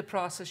during the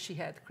process she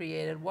had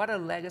created, what a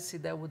legacy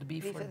that would be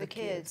for the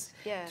kids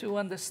to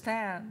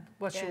understand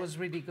what she was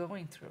really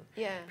going through.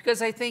 Yeah.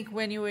 Because I think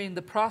when you were in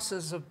the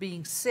process of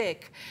being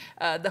sick,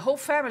 the whole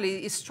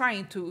family is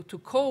trying to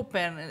cope,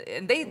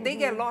 and they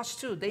get lost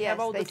too. They have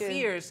all the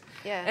fears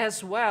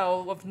as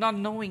well of not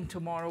knowing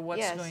tomorrow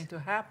what's going to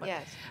happen.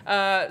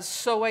 Yes.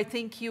 So I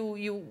think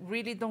you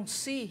really don't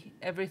see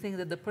everything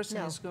that the person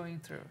is going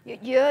through.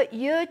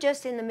 You're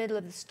just in the middle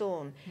of the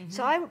storm.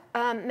 So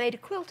I made a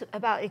quilt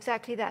about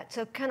exactly that.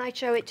 So can I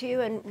show it to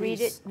you and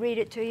read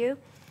it to you?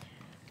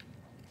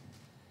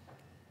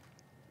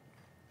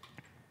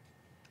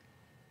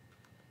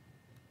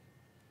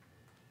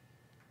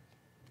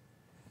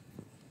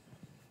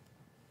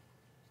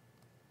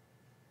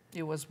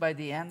 It was by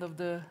the end of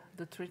the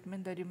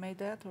treatment that you made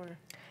that, or?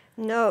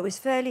 No, it was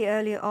fairly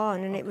early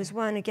on, and it was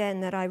one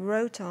again that I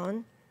wrote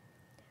on.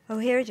 Oh,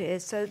 here it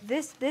is. So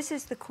this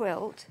is the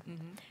quilt,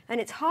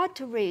 and it's hard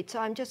to read, so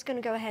I'm just going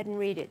to go ahead and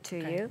read it to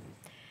you.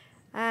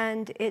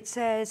 And it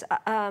says,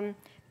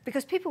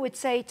 because people would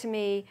say to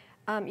me,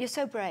 you're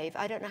so brave,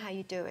 I don't know how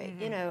you do it,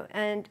 you know,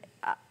 and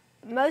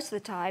most of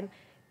the time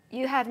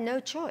you have no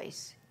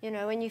choice, you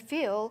know, and you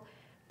feel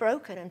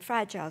broken and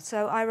fragile.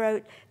 So I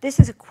wrote, this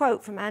is a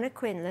quote from Anna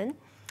Quinlan,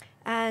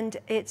 and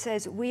it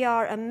says, "We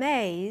are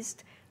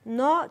amazed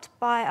not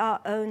by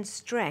our own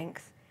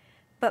strength,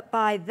 but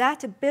by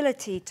that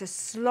ability to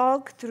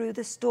slog through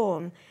the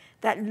storm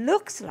that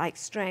looks like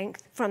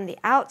strength from the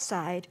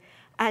outside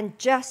and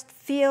just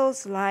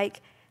feels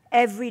like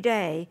every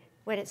day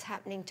when it's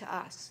happening to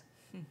us."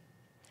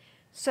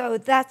 So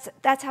that's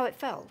how it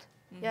felt.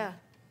 Yeah.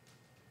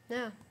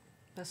 Yeah.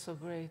 That's so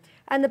great.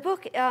 And the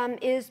book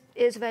is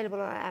available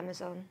on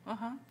Amazon.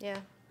 Yeah.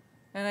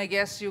 And I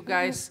guess you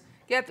guys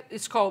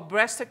it's called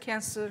Breast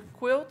Cancer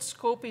Quilts,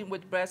 Coping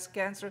with Breast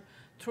Cancer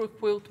Through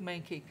Quilt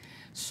Making.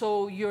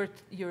 So your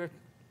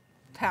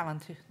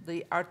talent,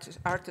 the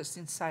artist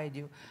inside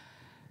you,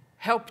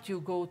 helped you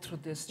go through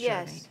this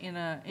journey in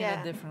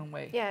a different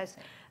way. Yes,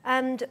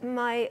 and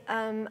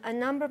a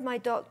number of my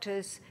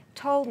doctors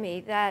told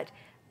me that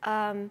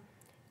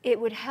it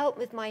would help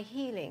with my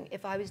healing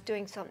if I was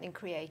doing something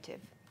creative.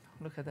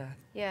 Look at that.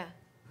 Yeah,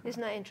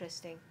 isn't that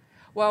interesting?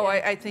 Well,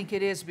 I think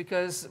it is,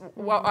 because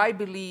I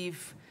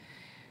believe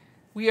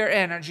we are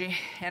energy,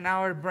 and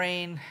our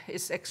brain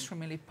is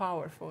extremely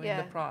powerful in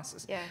the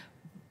process. Yeah.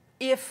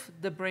 If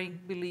the brain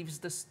believes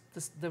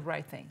the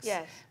right things.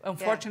 Yes.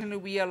 Unfortunately,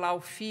 we allow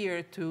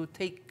fear to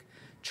take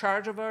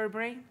charge of our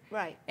brain.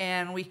 Right.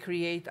 And we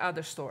create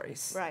other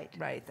stories. Right.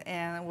 Right.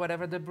 And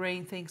whatever the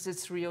brain thinks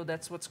it's real,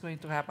 that's what's going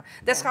to happen.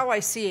 That's how I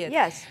see it.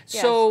 Yes.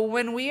 So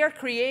when we are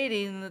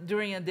creating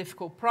during a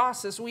difficult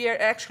process, we are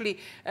actually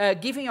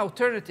giving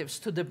alternatives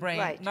to the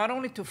brain, not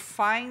only to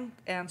find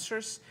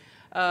answers,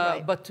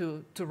 but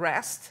to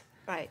rest.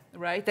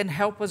 Right, and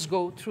help us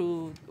go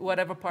through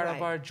whatever part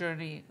of our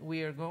journey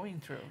we are going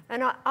through.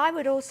 And I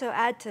would also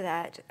add to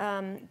that,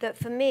 that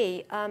for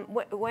me,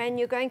 when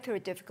you're going through a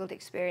difficult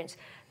experience,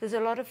 there's a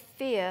lot of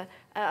fear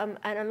and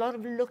a lot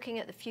of looking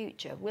at the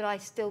future. Will I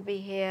still be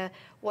here?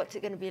 What's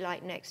it going to be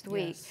like next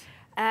week?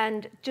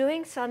 And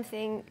doing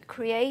something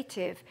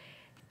creative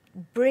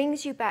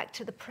brings you back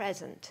to the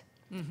present.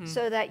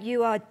 So that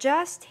you are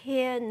just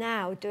here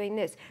now doing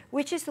this,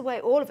 which is the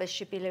way all of us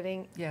should be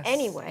living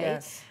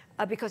anyway,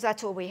 because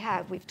that's all we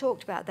have. We've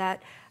talked about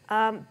that.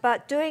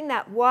 But doing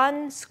that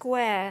one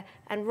square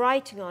and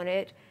writing on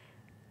it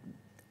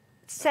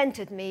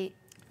centered me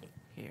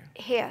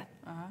here.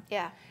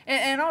 Yeah.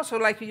 And also,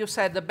 like you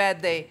said, the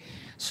bad day.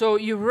 So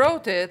you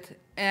wrote it,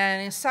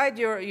 and inside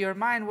your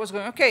mind was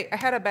going, okay, I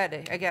had a bad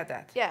day. I get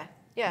that. Yeah.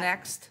 Yeah.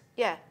 Next.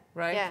 Yeah.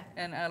 Right? Yeah.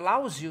 And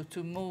allows you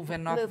to move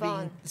and not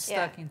being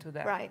stuck into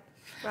that. Right.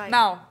 Right.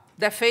 Now,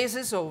 that phase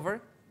is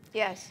over.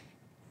 Yes.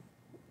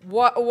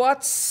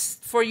 What's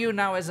for you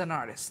now as an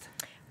artist?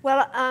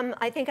 Well,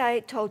 I think I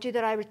told you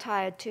that I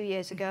retired 2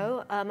 years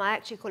ago. I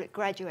actually call it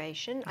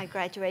graduation. I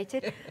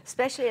graduated,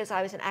 especially as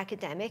I was an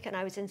academic and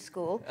I was in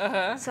school.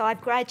 So I've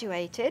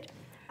graduated.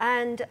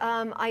 And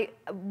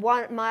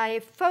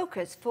my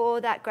focus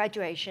for that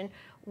graduation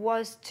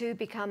was to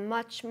become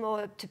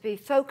to be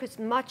focused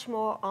much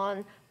more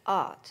on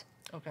art.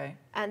 Okay.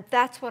 And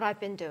that's what I've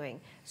been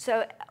doing.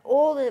 So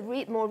all the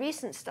more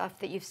recent stuff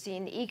that you've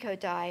seen, the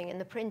eco-dyeing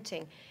and the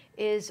printing,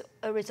 is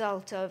a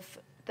result of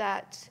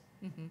that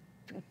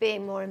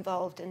being more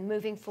involved and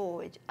moving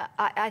forward.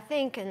 I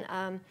think,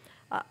 and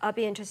I'll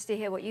be interested to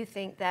hear what you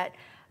think, that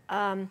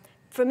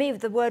for me,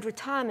 the word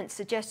retirement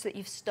suggests that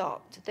you've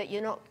stopped, that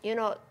you're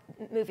not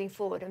moving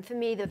forward. And for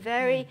me, the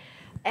very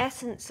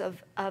essence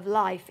of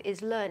life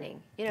is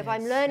learning. You know, if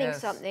I'm learning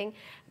something,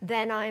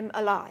 then I'm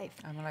alive.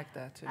 I'm like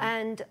that too.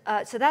 And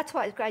so that's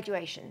why it's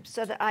graduation,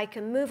 so that I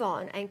can move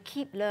on and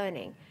keep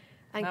learning.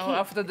 And now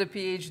after the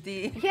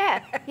PhD.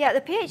 Yeah,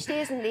 the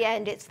PhD isn't the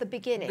end, it's the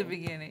beginning. The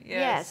beginning,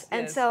 yes.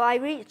 And so I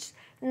reached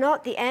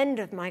not the end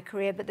of my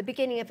career, but the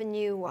beginning of a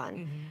new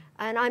one.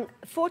 And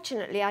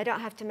fortunately, I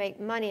don't have to make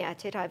money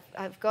at it.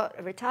 I've got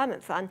a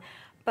retirement fund,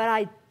 but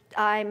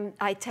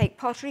I take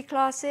pottery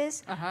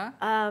classes,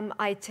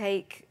 I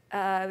take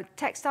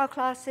textile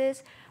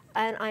classes,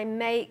 and I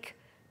make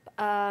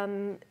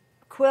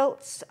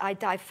quilts, I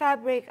dye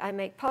fabric, I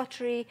make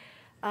pottery,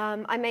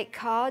 I make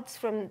cards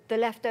from the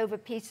leftover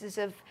pieces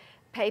of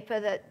paper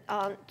that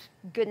aren't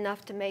good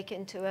enough to make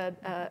into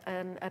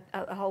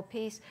a whole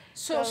piece.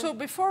 So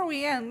before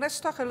we end, let's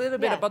talk a little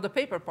bit about the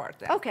paper part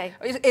then. Okay.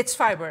 It's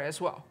fiber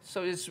as well,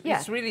 so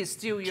it's really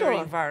still your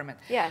environment.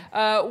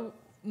 Yeah.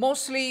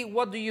 Mostly,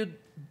 what do you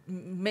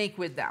make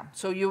with them?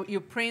 So you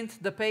print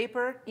the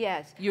paper?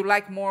 Yes. You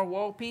like more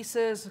wall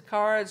pieces,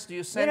 cards? Do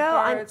you send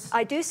cards?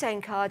 I do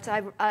send cards.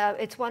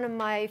 It's one of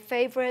my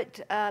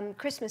favorite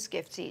Christmas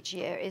gifts each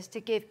year, is to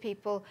give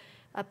people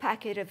a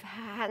packet of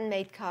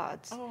handmade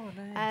cards. Oh,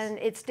 nice. And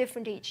it's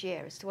different each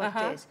year as to what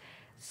it is.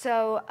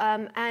 So,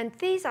 and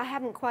these I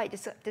haven't quite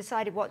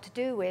decided what to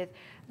do with,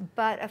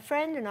 but a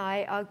friend and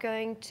I are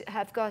going to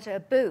have got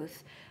a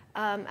booth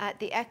at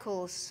the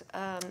Eccles,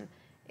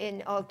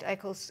 in Old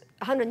Eccles,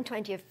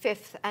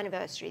 125th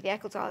anniversary, the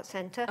Eccles Art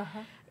Centre,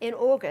 in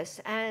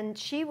August. And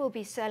she will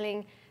be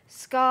selling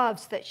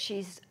scarves that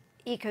she's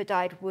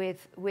eco-dyed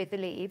with the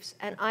leaves,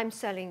 and I'm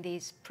selling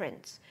these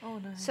prints. Oh,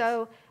 nice.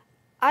 So,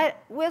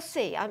 we'll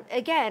see.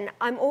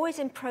 I'm always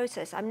in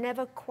process. I'm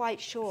never quite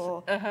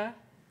sure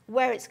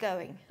where it's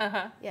going.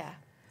 Yeah.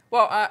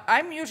 Well,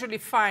 I'm usually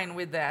fine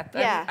with that.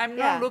 I'm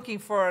not looking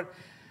for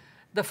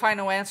the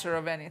final answer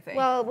of anything.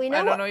 Well, we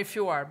know. I don't know if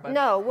you are, but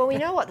no. Well, we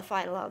know what the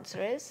final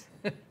answer is.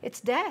 It's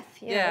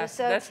death. You know,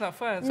 so that's not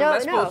fun. So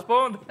let's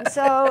postpone.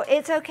 So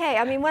it's okay.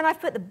 I mean, when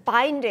I've put the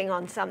binding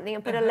on something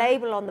and put a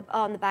label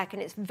on the back,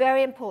 and it's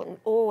very important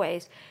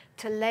always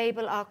to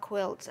label our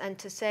quilts and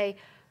to say,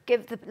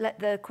 give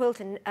the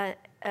quilt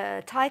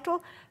a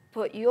title,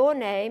 put your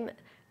name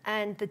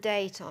and the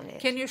date on it.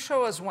 Can you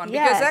show us one?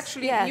 Because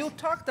actually you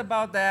talked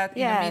about that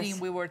in the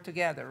meeting we were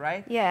together,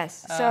 right?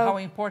 Yes. So how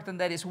important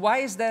that is. Why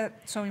is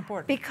that so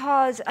important?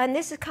 Because, and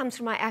this comes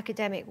from my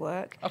academic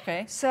work.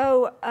 Okay.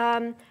 So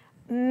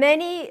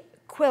many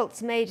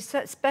quilts made,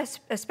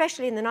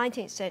 especially in the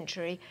 19th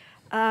century,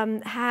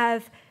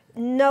 have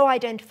no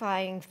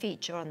identifying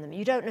feature on them.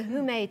 You don't know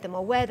who made them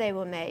or where they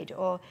were made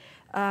or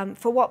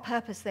for what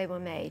purpose they were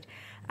made.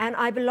 And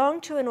I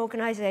belong to an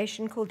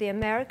organization called the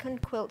American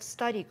Quilt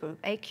Study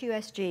Group,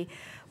 AQSG,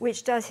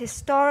 which does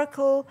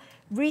historical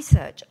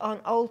research on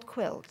old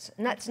quilts.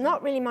 And that's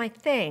not really my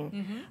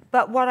thing.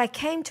 But what I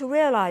came to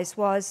realize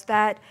was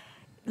that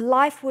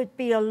life would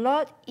be a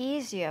lot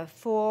easier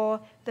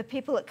for the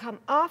people that come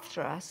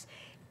after us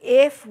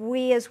if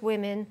we as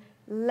women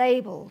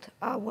labeled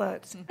our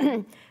works.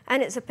 And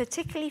it's a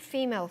particularly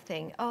female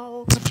thing.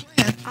 Oh,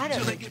 I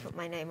don't need to put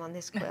my name on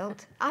this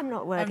quilt. I'm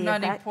not worthy of that.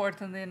 I'm not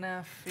important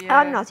enough.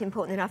 I'm not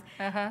important enough.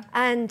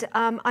 And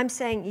I'm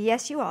saying,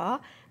 yes, you are.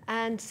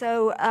 And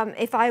so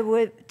if I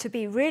were to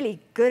be really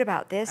good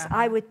about this,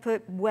 I would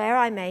put where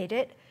I made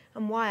it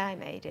and why I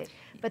made it.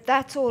 But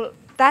that's all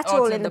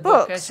in the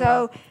book.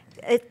 So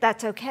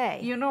that's okay.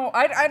 You know,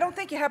 I don't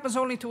think it happens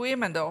only to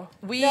women, though.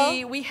 We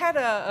had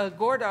a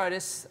gourd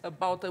artist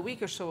about a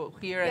week or so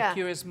here at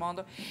Curious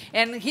Mondo,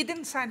 and he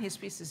didn't sign his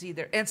pieces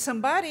either. And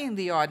somebody in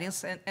the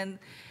audience, and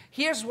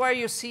Here's where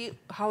you see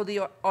how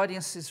the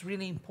audience is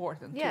really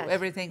important Yes. to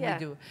everything Yeah.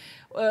 we do.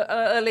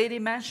 A lady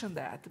mentioned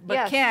that. But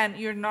Yes. Ken,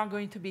 you're not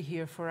going to be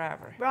here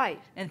forever.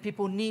 Right. And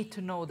people need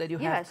to know that you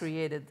have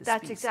created this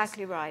That's pieces,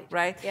 exactly right.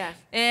 Right? Yes.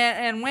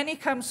 And when it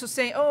comes to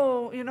saying,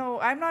 oh, you know,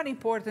 I'm not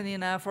important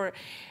enough, or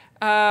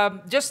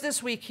just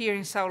this week here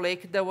in Salt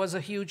Lake, there was a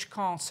huge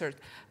concert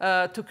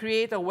to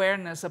create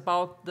awareness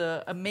about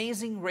the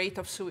amazing rate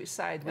of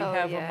suicide we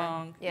have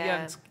among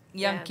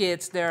young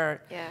kids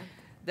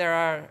that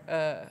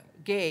are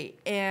gay.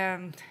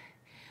 And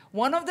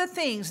one of the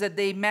things that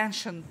they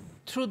mentioned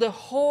through the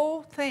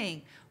whole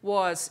thing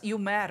was, you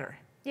matter.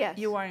 Yes.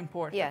 You are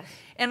important. Yes.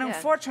 And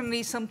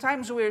unfortunately,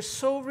 sometimes we're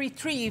so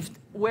retrieved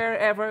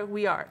wherever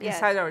we are,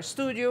 inside our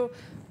studio,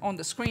 on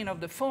the screen of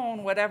the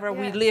phone, whatever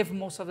we live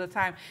most of the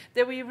time,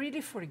 that we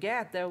really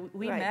forget that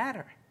we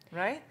matter,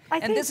 right?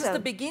 And this is the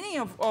beginning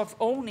of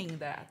owning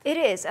that. It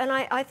is. And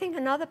I think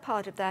another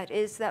part of that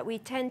is that we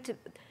tend to,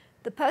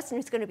 the person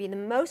who's going to be the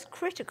most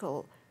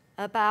critical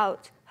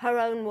about her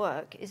own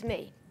work is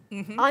me.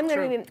 I'm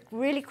going to be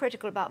really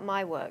critical about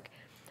my work.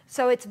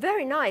 So it's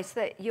very nice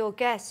that your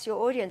guests, your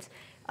audience,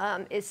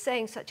 is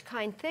saying such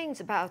kind things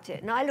about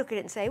it. And I look at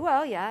it and say,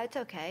 well, yeah, it's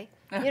okay.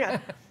 You know,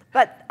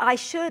 but I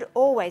should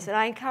always, and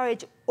I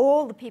encourage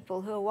all the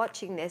people who are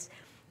watching this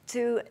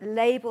to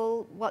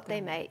label what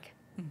they make.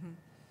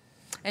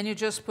 And you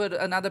just put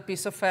another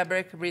piece of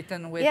fabric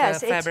written with a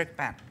fabric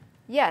pen.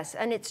 Yes,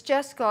 and it's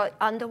just got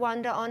Under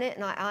Wonder on it,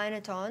 and I iron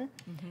it on.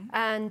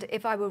 And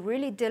if I were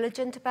really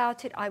diligent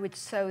about it, I would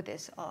sew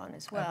this on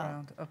as well.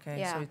 Around.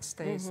 Okay, so it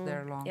stays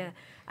there long. Yeah,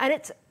 and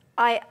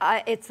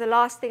it's the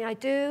last thing I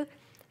do.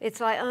 It's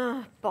like,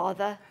 oh,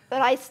 bother.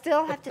 But I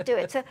still have to do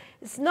it. So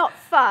it's not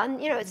fun,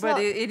 you know, it's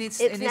not, it needs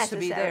to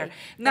be there. Yeah.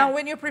 Now,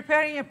 when you're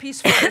preparing a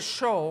piece for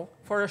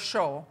a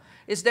show,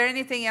 is there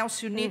anything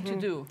else you need to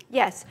do?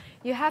 Yes,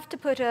 you have to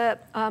put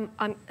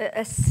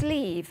a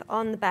sleeve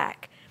on the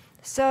back.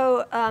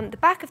 So the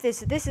back of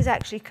this is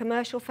actually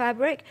commercial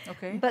fabric,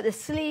 but the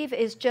sleeve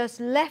is just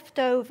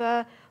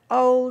leftover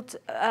old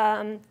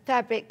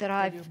fabric that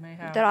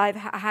I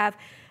have,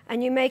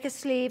 and you make a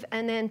sleeve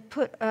and then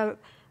put a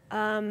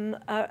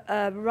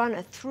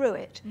runner through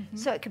it,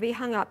 so it can be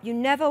hung up. You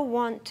never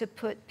want to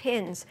put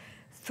pins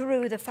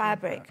through the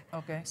fabric.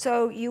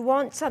 So you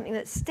want something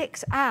that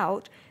sticks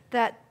out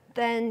that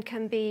then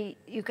can be,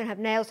 you can have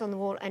nails on the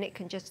wall and it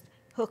can just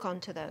hook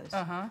onto those.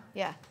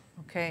 Yeah.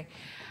 Okay.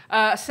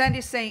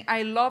 Sandy's saying,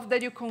 I love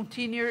that you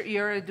continue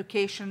your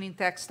education in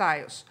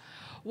textiles.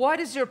 What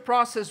is your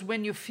process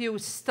when you feel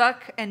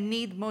stuck and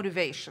need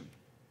motivation?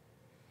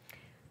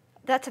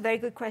 That's a very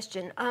good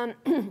question.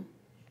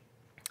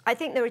 I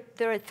think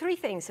there are three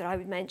things that I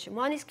would mention.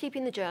 One is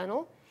keeping the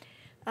journal.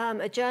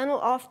 A journal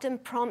often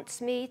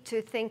prompts me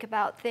to think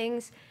about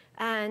things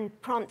and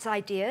prompts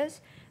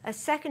ideas. A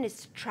second is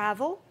to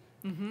travel.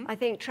 I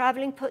think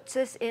traveling puts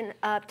us in,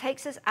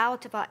 takes us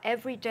out of our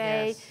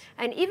everyday,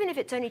 and even if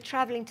it's only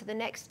traveling to the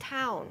next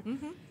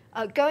town,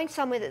 going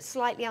somewhere that's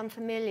slightly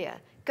unfamiliar,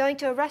 going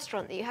to a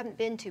restaurant that you haven't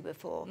been to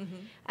before,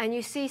 and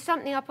you see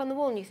something up on the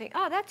wall and you think,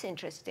 oh, that's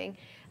interesting.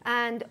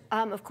 And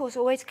of course,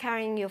 always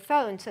carrying your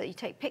phone so that you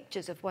take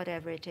pictures of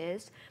whatever it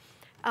is.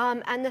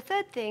 And the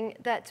third thing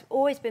that's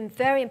always been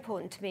very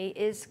important to me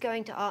is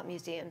going to art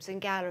museums and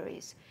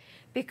galleries,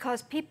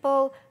 because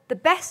people, the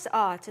best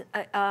art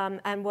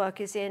and work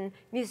is in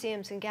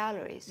museums and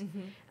galleries.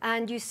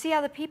 And you see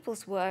other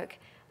people's work,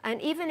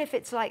 and even if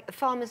it's like the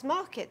farmer's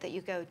market that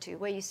you go to,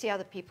 where you see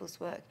other people's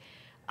work,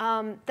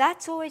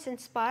 that's always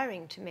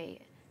inspiring to me.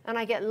 And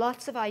I get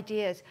lots of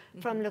ideas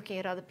from looking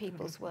at other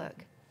people's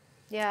work.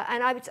 Yeah,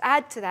 and I would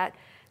add to that,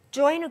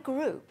 join a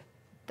group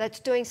that's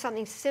doing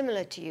something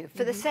similar to you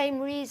for the same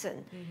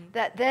reason,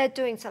 that they're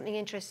doing something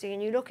interesting,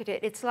 and you look at it.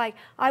 It's like,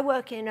 I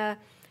work in a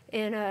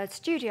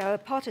studio, a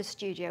potter's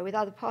studio with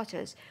other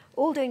potters,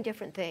 all doing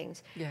different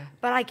things.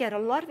 But I get a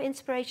lot of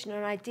inspiration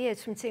and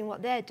ideas from seeing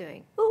what they're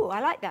doing. Ooh, I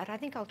like that. I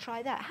think I'll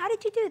try that. How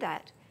did you do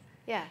that?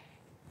 Yeah.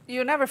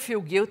 You never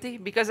feel guilty?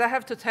 Because I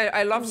have to tell you,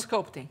 I love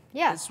sculpting.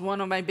 It's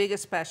one of my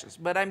biggest passions,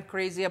 but I'm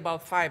crazy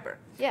about fiber.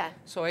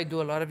 So I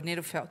do a lot of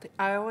needle felting.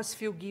 I always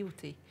feel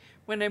guilty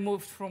when I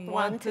moved from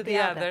one to the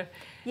other.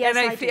 Yes,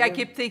 and I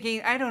keep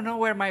thinking, I don't know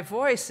where my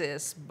voice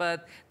is,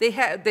 but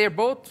they're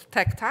both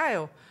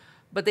tactile,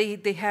 but they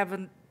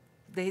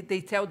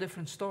tell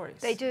different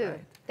stories. They do, right?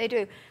 They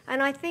do.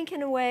 And I think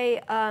in a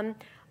way,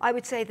 I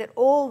would say that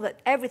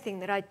everything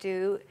that I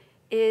do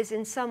is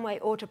in some way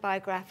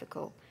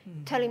autobiographical,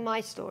 telling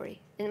my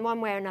story in one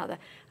way or another.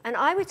 And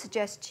I would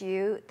suggest to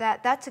you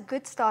that that's a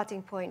good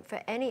starting point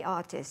for any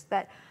artist,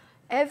 that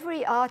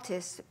every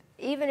artist,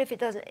 even if it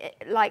doesn't,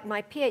 like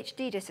my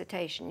PhD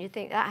dissertation, you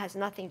think that has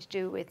nothing to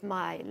do with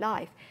my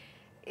life.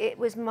 It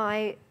was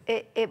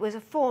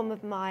a form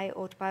of my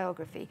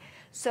autobiography.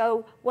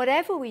 So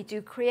whatever we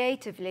do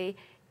creatively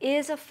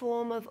is a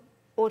form of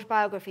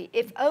autobiography,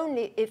 if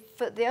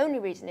the only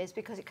reason is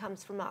because it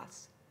comes from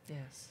us.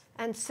 Yes.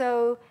 And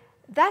so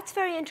that's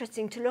very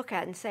interesting to look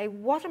at and say,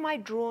 what am I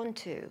drawn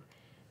to?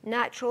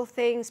 natural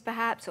things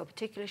perhaps, or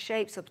particular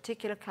shapes or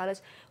particular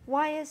colors.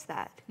 Why is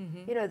that?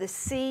 You know, the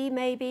sea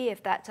maybe,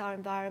 if that's our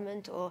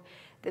environment, or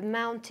the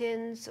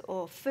mountains,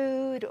 or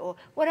food, or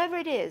whatever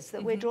it is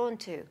that we're drawn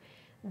to.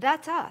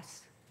 That's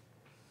us.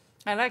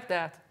 I like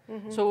that.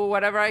 So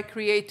whatever I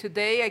create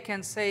today, I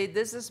can say,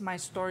 this is my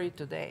story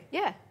today.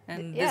 Yeah.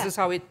 And this is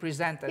how it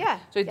presented. Yeah.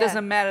 So it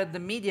doesn't matter the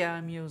media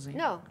I'm using.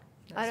 No,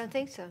 I don't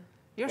think so.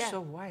 You're so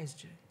wise,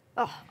 Judy.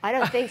 Oh, I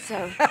don't think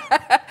so.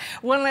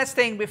 One last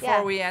thing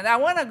before we end. I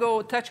want to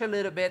go touch a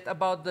little bit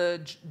about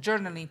the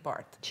journaling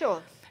part.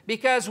 Sure.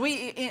 Because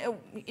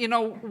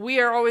we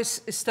are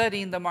always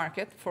studying the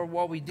market for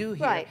what we do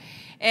here. Right.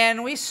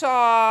 And we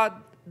saw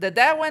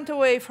that went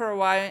away for a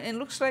while, and it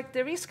looks like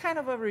there is kind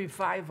of a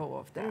revival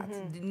of that,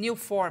 the new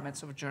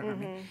formats of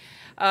journaling.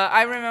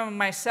 I remember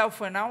myself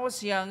when I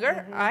was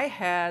younger, I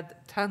had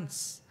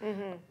tons.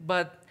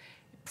 But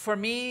for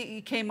me,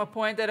 it came a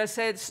point that I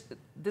said,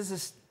 this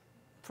is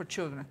for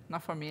children,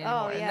 not for me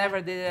anymore. I never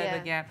did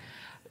that again.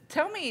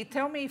 Tell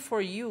me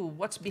for you,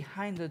 what's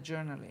behind the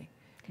journaling,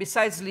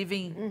 besides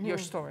living your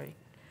story?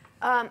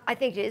 I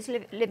think it is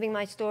living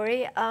my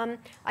story.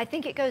 I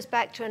think it goes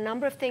back to a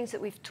number of things that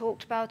we've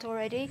talked about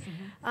already.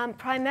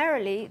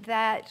 Primarily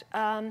that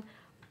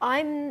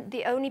I'm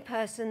the only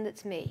person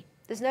that's me.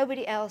 There's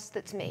nobody else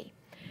that's me.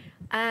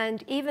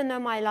 And even though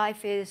my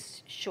life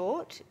is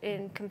short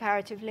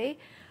comparatively,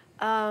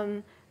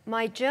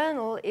 my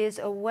journal is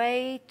a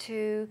way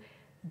to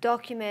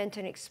document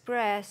and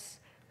express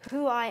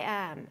who I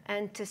am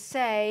and to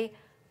say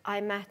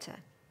I matter.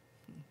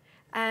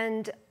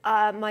 And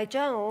my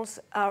journals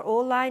are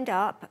all lined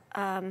up.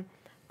 I'm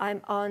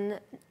on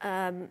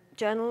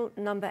journal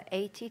number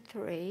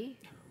 83.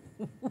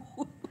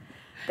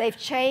 They've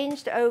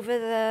changed over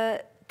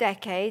the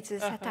decades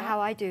as to how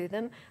I do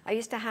them. I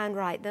used to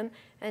handwrite them,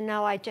 and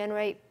now I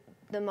generate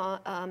them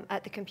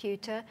at the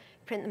computer,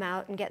 print them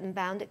out, and get them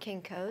bound at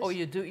Kinko's. Oh,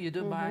 you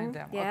do bind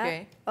them,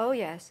 okay. Oh,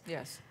 yes.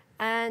 Yes.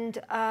 And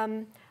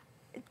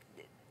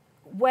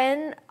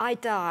when I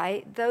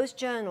die, those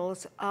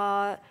journals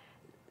are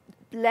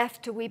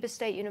left to Weber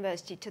State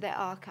University, to their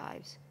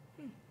archives,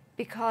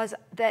 because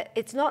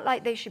it's not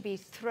like they should be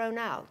thrown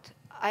out.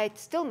 I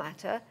still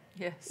matter,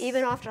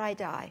 even after I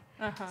die.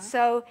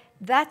 So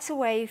that's a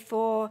way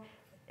for,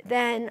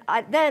 then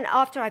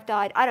after I've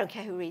died, I don't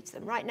care who reads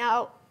them. Right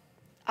now,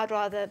 I'd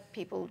rather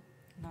people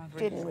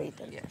didn't read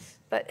them. Yes.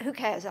 But who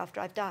cares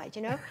after I've died,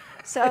 you know?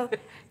 So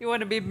you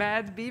want to be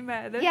mad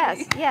at yes,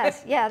 me.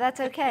 yes, yeah, that's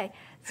okay.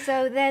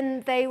 So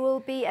then they will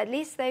be, at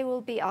least they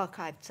will be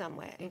archived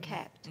somewhere and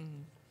kept.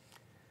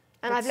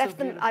 And I've left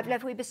them. I've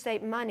left Weber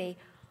State money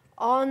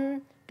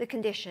on the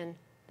condition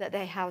that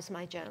they house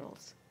my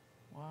journals.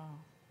 Wow.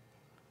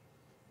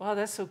 Wow,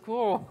 that's so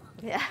cool.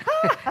 Yeah.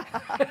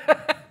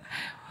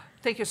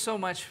 Thank you so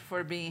much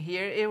for being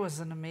here. It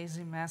was an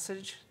amazing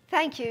message.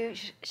 Thank you,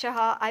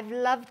 Shahar. I've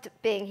loved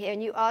being here,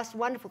 and you asked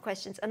wonderful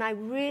questions, and I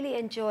really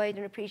enjoyed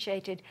and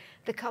appreciated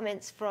the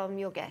comments from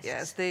your guests.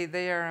 Yes,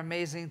 they are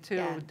amazing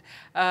too.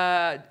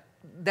 Yeah.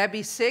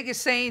 Debbie Sig is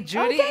saying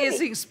Judy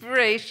is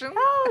inspiration.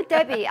 Oh,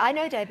 Debbie. I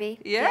know Debbie.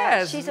 Yes.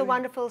 Yeah, she's a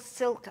wonderful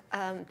silk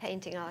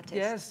painting artist.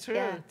 Yes,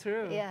 true,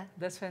 true. Yeah.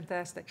 That's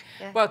fantastic.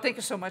 Yeah. Well, thank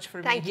you so much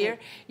for being here.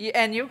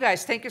 And you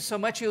guys, thank you so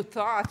much. You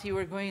thought you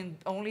were going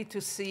only to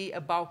see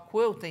about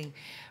quilting,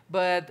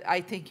 but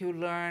I think you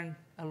learned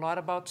a lot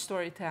about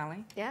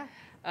storytelling. Yeah.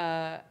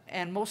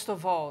 And most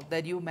of all,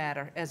 that you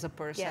matter as a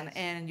person, Yes.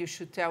 and you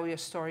should tell your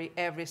story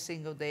every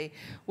single day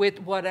with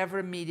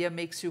whatever media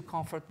makes you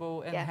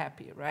comfortable and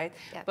happy, right?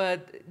 Yeah.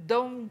 But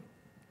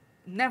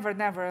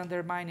never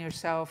undermine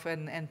yourself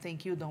and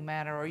think you don't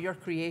matter or your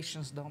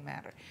creations don't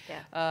matter.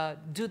 Yeah.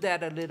 Do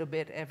that a little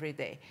bit every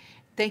day.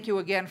 Thank you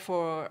again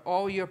for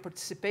all your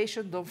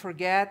participation. Don't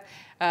forget,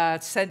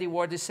 Sandy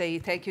Ward is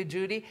saying thank you,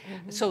 Judy.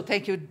 So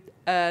thank you,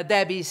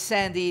 Debbie,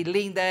 Sandy,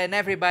 Linda, and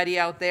everybody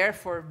out there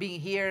for being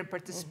here and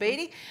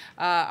participating.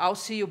 I'll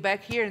see you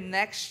back here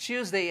next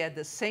Tuesday at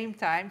the same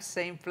time,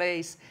 same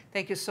place.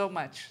 Thank you so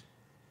much.